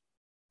of it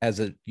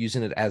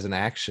using it as an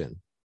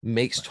action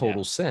makes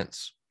total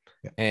sense.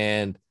 Yeah.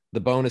 And the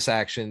bonus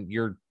action,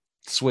 you're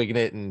swigging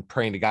it and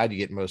praying to God you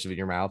get most of it in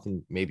your mouth,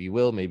 and maybe you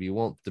will, maybe you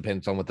won't,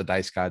 depends on what the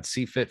dice gods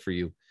see fit for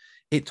you.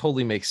 It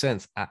totally makes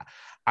sense.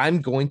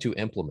 I'm going to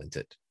implement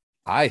it.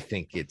 I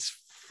think it's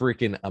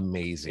freaking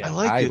amazing.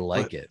 I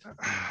like it.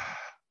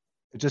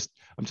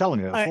 I'm telling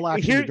you, a full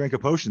action to drink a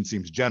potion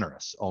seems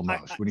generous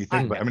almost when you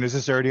think about it. I mean, is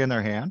this already in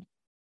their hand?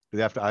 Do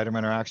they have to item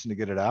interaction to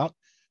get it out?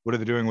 What are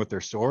they doing with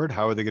their sword?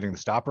 How are they getting the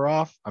stopper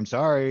off? I'm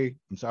sorry.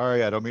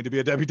 I don't mean to be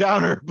a Debbie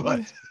Downer,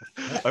 but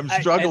I'm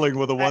struggling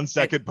with a 1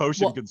 second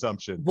potion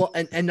consumption. Well,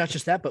 and not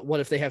just that, but what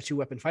if they have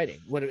 2-weapon fighting?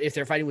 What if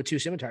they're fighting with 2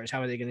 scimitars?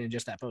 How are they going to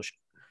ingest that potion?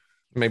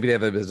 Maybe they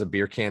have it as a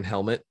beer can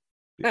helmet.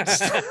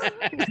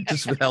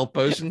 Just with health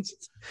potions,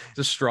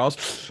 just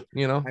straws,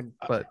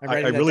 but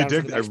I really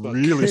dig the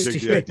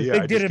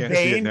idea. I just can't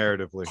see it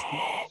narratively.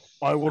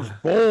 I was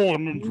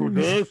born into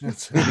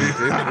this.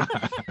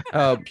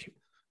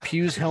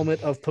 Pew's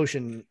helmet of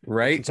potion,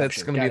 right?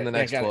 That's going to be in the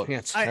next book.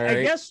 Yes.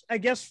 I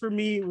guess for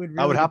me, it would. Really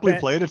I would happily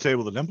play at a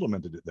table that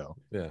implemented it, though.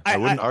 Yeah, I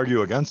wouldn't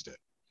argue against it.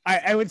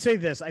 I would say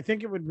this. I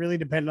think it would really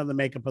depend on the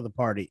makeup of the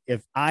party.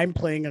 If I'm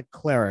playing a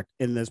cleric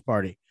in this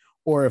party,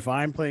 or if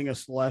I'm playing a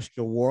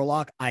celestial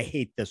warlock, I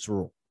hate this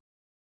rule.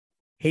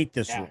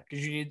 Rule.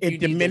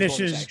 It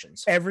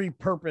diminishes every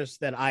purpose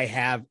that I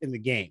have in the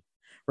game.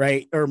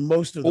 Right. Or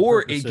most of the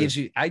purposes. It gives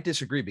you, I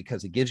disagree,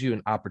 because it gives you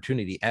an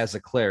opportunity as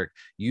a cleric.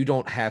 You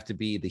don't have to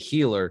be the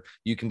healer.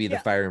 You can be the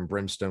fire and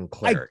brimstone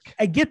cleric.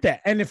 I get that.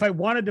 And if I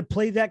wanted to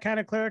play that kind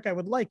of cleric, I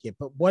would like it.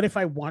 But what if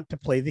I want to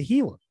play the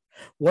healer?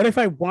 What if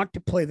I want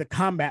to play the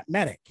combat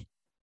medic?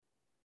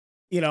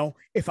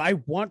 If I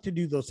want to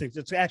do those things,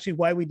 it's actually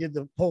why we did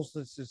the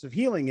pulses of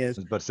healing is,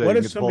 what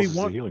if somebody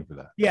wants healing for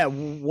that? Yeah.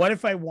 What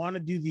if I want to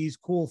do these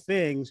cool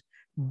things,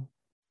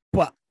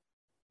 but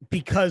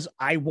because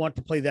I want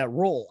to play that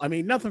role? I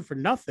mean, nothing for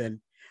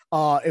nothing.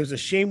 It was a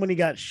shame when he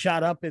got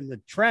shot up in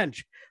the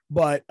trench,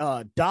 but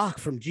Doc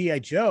from G.I.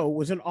 Joe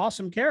was an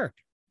awesome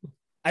character.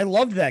 I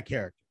loved that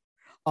character.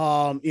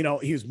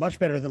 He was much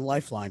better than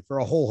Lifeline for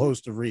a whole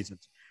host of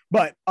reasons.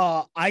 But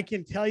I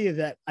can tell you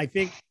that I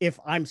think if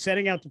I'm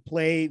setting out to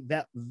play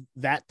that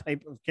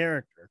type of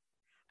character,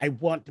 I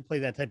want to play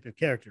that type of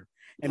character.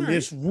 And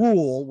this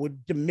rule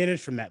would diminish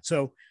from that.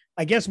 So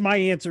I guess my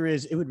answer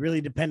is it would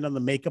really depend on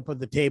the makeup of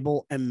the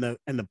table and the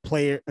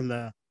player and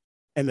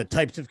the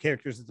types of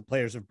characters that the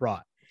players have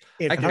brought.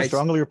 How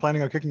strongly you're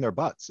planning on kicking their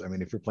butts? I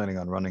mean, if you're planning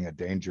on running a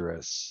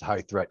dangerous,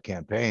 high threat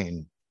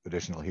campaign,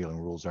 additional healing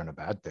rules aren't a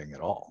bad thing at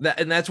all.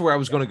 And that's where I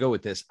was going to go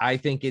with this. I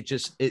think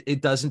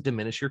it doesn't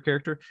diminish your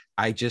character.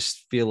 I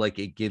just feel like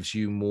it gives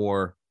you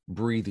more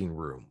breathing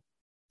room,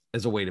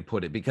 as a way to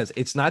put it, because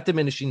it's not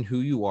diminishing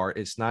who you are.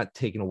 It's not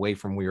taking away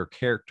from your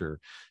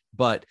character,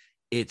 but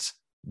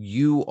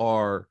you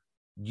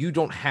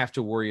don't have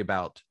to worry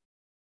about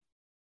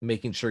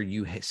making sure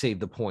you save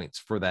the points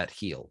for that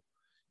heal.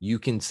 You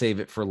can save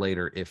it for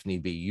later if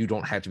need be. You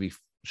don't have to be,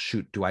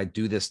 shoot, do I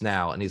do this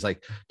now? And he's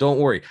like, don't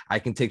worry, I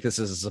can take this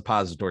as a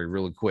suppository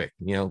really quick.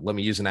 Let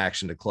me use an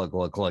action to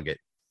clug it.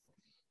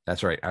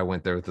 That's right. I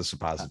went there with the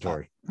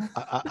suppository.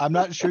 I'm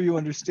not sure you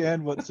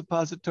understand what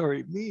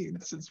suppository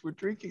means, since we're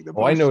drinking the.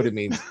 Oh, I know what it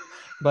means,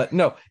 but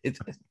no,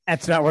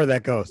 that's not where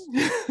that goes.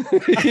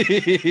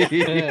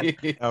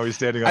 Oh, he's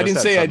standing on I didn't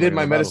say I did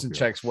my medicine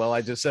checks well.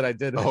 I just said I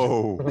did.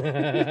 Oh,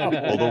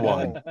 roll the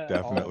 1.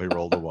 Definitely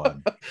roll the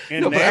 1.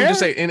 No, but I'm just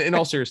saying, in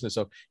all seriousness,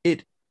 so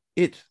it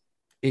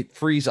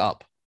frees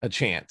up a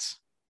chance.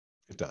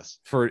 It does.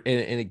 And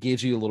it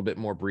gives you a little bit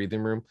more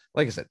breathing room.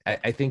 Like I said,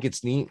 I think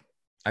it's neat.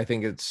 I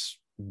think it's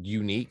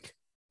unique,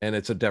 and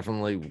it's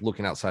definitely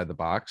looking outside the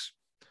box.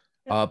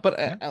 But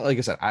like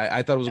I said,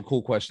 I thought it was a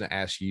cool question to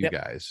ask you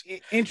guys.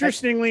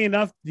 Interestingly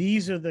enough,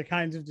 these are the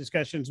kinds of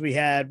discussions we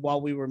had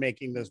while we were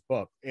making this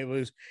book. It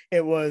was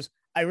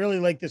I really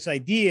like this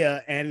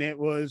idea, and it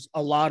was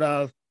a lot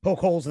of poke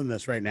holes in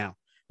this right now.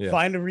 Yeah.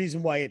 Find a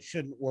reason why it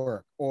shouldn't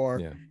work,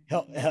 or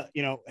help,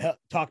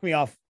 talk me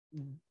off.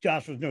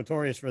 Josh was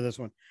notorious for this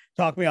one.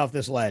 Talk me off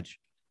this ledge.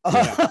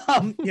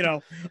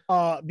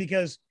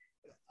 Because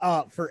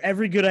for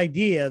every good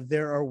idea,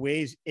 there are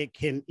ways it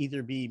can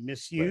either be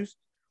misused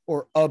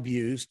or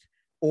abused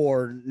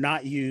or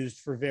not used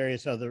for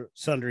various other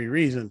sundry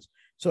reasons.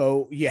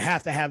 So you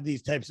have to have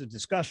these types of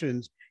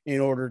discussions in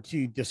order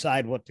to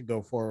decide what to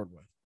go forward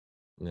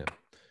with. Yeah.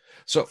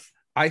 So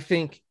I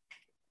think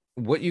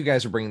what you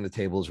guys are bringing to the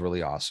table is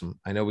really awesome.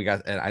 I know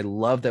and I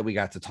love that we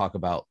got to talk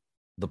about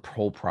the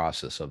whole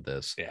process of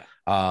this. Yeah.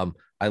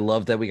 I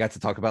love that we got to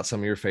talk about some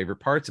of your favorite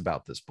parts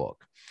about this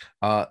book.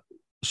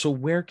 So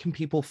where can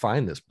people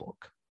find this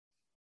book?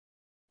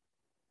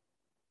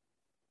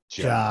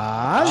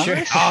 Josh? Sure.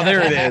 Oh,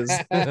 there it is.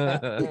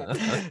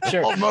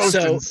 Sure. Almost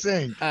in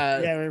sync.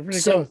 Yeah, we're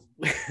pretty close.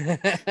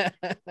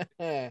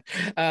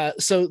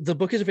 So the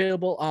book is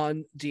available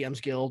on DM's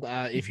Guild.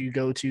 If you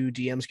go to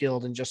DM's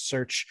Guild and just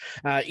search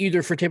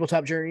either for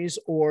Tabletop Journeys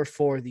or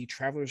for the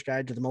Traveler's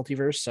Guide to the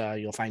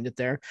Multiverse, you'll find it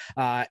there.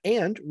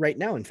 And right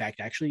now, in fact,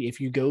 actually, if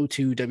you go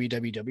to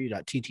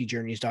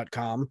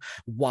www.ttjourneys.com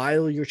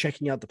while you're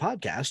checking out the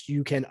podcast,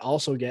 you can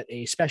also get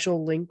a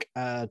special link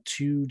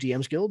to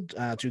DM's Guild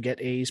to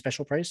get a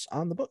special price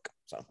on the book.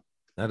 So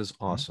that is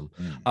awesome.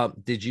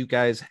 Did you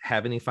guys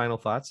have any final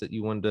thoughts that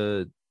you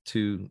wanted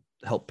to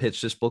help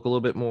pitch this book a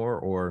little bit more,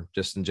 or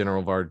just in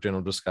general of our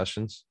general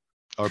discussions?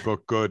 Our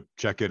book, good.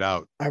 Check it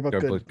out. Our book,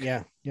 Our good. book.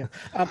 Yeah.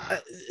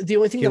 The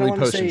only thing that I Healing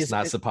want to say potions, is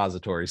not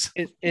suppositories.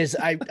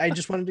 I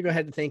just wanted to go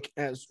ahead and thank,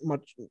 as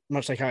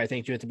much like how I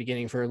thanked you at the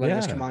beginning for letting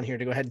us Yeah. come on here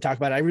to go ahead and talk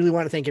about it. I really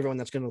want to thank everyone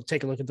that's going to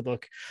take a look at the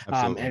book,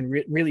 Absolutely.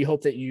 and really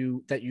hope that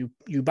you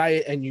buy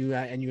it and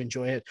you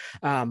enjoy it.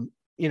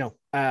 You know,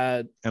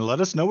 And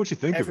let us know what you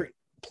think of it.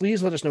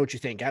 please let us know what you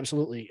think.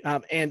 Absolutely.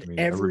 And I mean,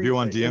 a review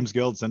on DM's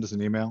Guild, send us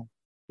an email.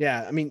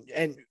 Yeah, I mean,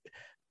 and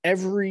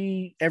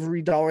every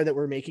dollar that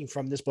we're making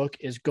from this book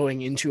is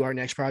going into our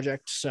next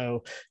project.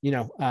 So, you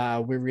know,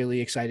 we're really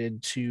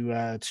excited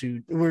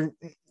we're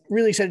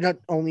really excited not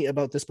only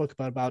about this book,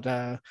 but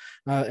about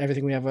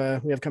everything we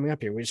have coming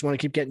up here. We just want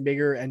to keep getting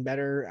bigger and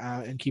better,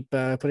 and keep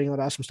putting out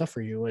awesome stuff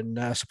for you,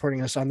 and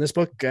supporting us on this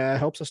book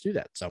helps us do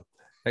that. So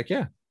Heck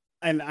yeah.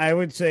 And I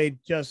would say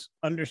just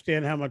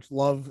understand how much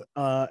love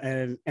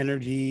and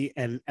energy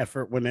and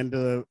effort went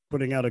into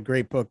putting out a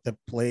great book that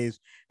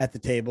plays at the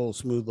table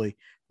smoothly.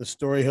 The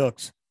story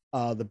hooks,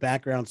 the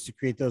backgrounds to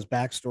create those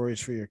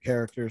backstories for your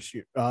characters.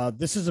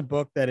 This is a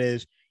book that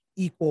is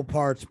equal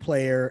parts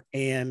player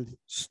and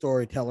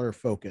storyteller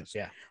focused.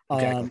 Yeah,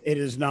 exactly. It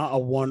is not a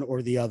one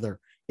or the other.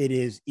 It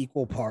is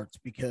equal parts,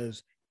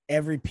 because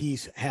every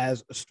piece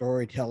has a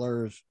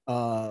storyteller's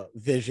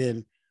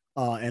vision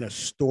and a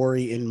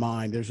story in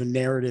mind. There's a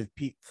narrative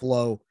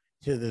flow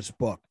to this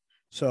book.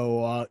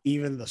 So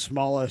even the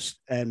smallest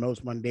and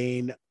most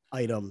mundane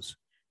items,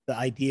 the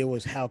idea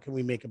was, how can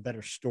we make a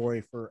better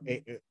story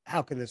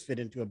how can this fit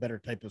into a better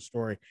type of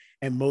story?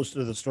 And most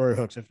of the story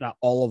hooks, if not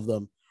all of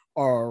them,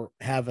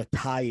 have a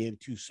tie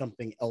into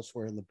something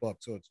elsewhere in the book.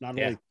 So it's not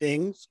only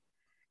things,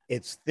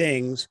 it's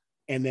things,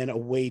 and then a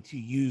way to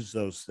use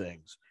those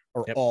things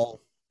are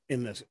all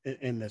in this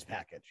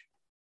package.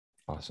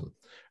 Awesome.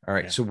 All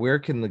right. Yeah. So where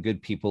can the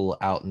good people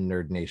out in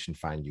Nerd Nation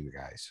find you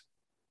guys?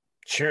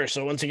 Sure.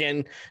 So once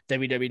again,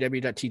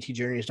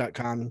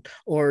 www.ttjourneys.com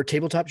or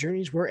Tabletop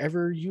Journeys,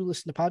 wherever you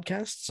listen to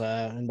podcasts.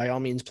 And by all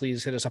means,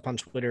 please hit us up on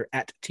Twitter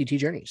at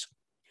TTJourneys.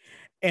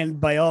 And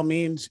by all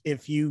means,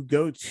 if you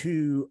go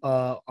to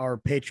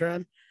our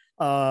Patreon,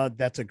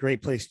 that's a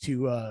great place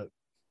to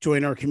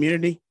join our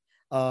community.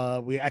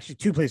 We actually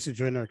two places to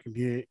join our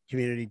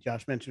community.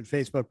 Josh mentioned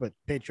Facebook, but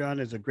Patreon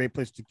is a great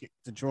place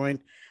to join.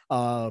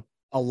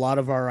 A lot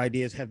of our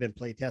ideas have been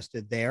play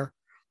tested there.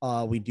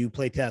 We do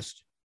play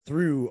test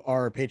through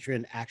our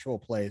Patreon actual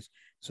plays,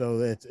 so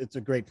it's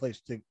a great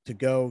place to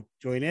go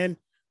join in,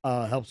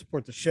 help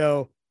support the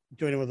show,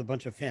 join in with a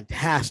bunch of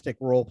fantastic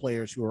role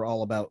players who are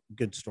all about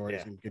good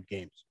stories and good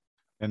games.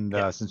 And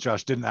since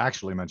Josh didn't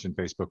actually mention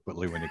Facebook, but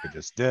Lee Winika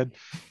just did,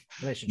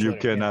 Nice you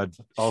Twitter, can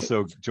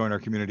also join our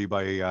community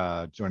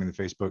by joining the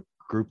Facebook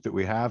group that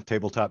we have,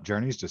 Tabletop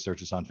Journeys. Just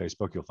search us on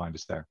Facebook. You'll find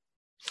us there.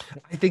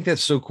 I think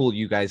that's so cool.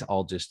 You guys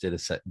all just did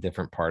a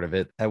different part of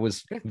it. That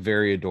was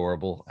very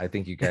adorable. I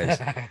think you guys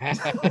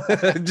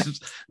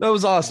that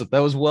was awesome. That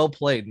was well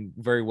played and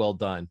very well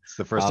done. It's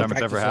the first time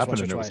it's ever happened,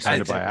 and it was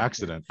kind of by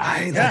Exactly. accident.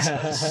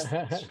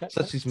 That's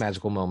such these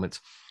magical moments.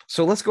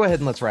 So let's go ahead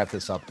and let's wrap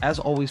this up. As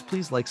always,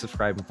 please like,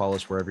 subscribe, and follow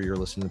us wherever you're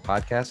listening to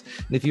podcasts.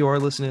 And if you are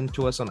listening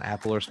to us on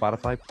Apple or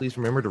Spotify, please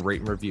remember to rate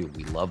and review.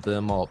 We love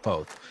them all,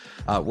 both.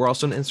 We're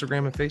also on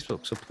Instagram and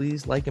Facebook, so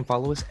please like and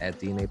follow us at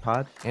DNA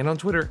Pod, and on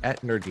Twitter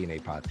at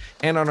NerdDNA Pod,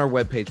 and on our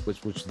webpage,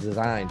 which was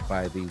designed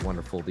by the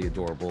wonderful, the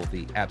adorable,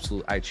 the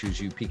absolute I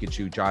choose you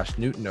Pikachu Josh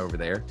Newton over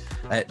there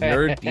at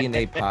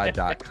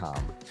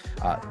nerddnapod.com.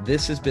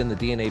 This has been the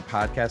DNA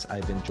Podcast.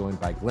 I've been joined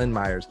by Glenn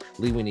Myers,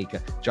 Lee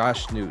Winika,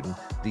 Josh Newton,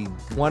 the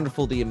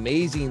wonderful, the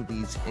amazing,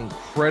 these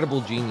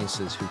incredible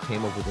geniuses who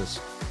came up with this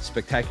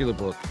spectacular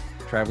book,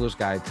 Traveler's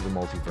Guide to the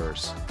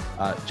Multiverse.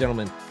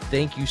 Gentlemen,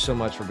 thank you so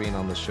much for being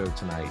on the show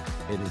tonight.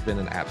 It has been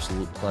an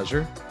absolute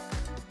pleasure.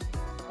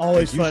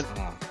 Always fun.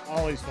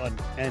 Always fun.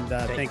 And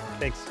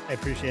thanks. I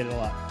appreciate it a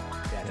lot.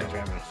 Yeah, thanks for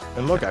having us.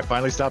 And look, I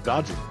finally stopped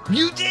dodging.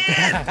 You did!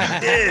 You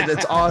did!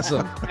 That's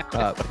awesome.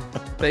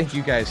 Thank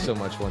you guys so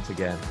much once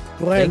again.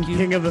 Glenn, Thank you.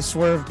 king of the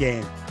swerve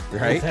game.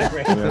 Right?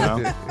 You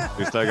know, at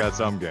least I got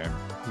some game.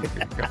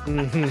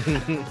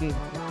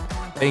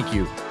 Thank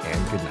you,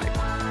 and good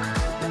night.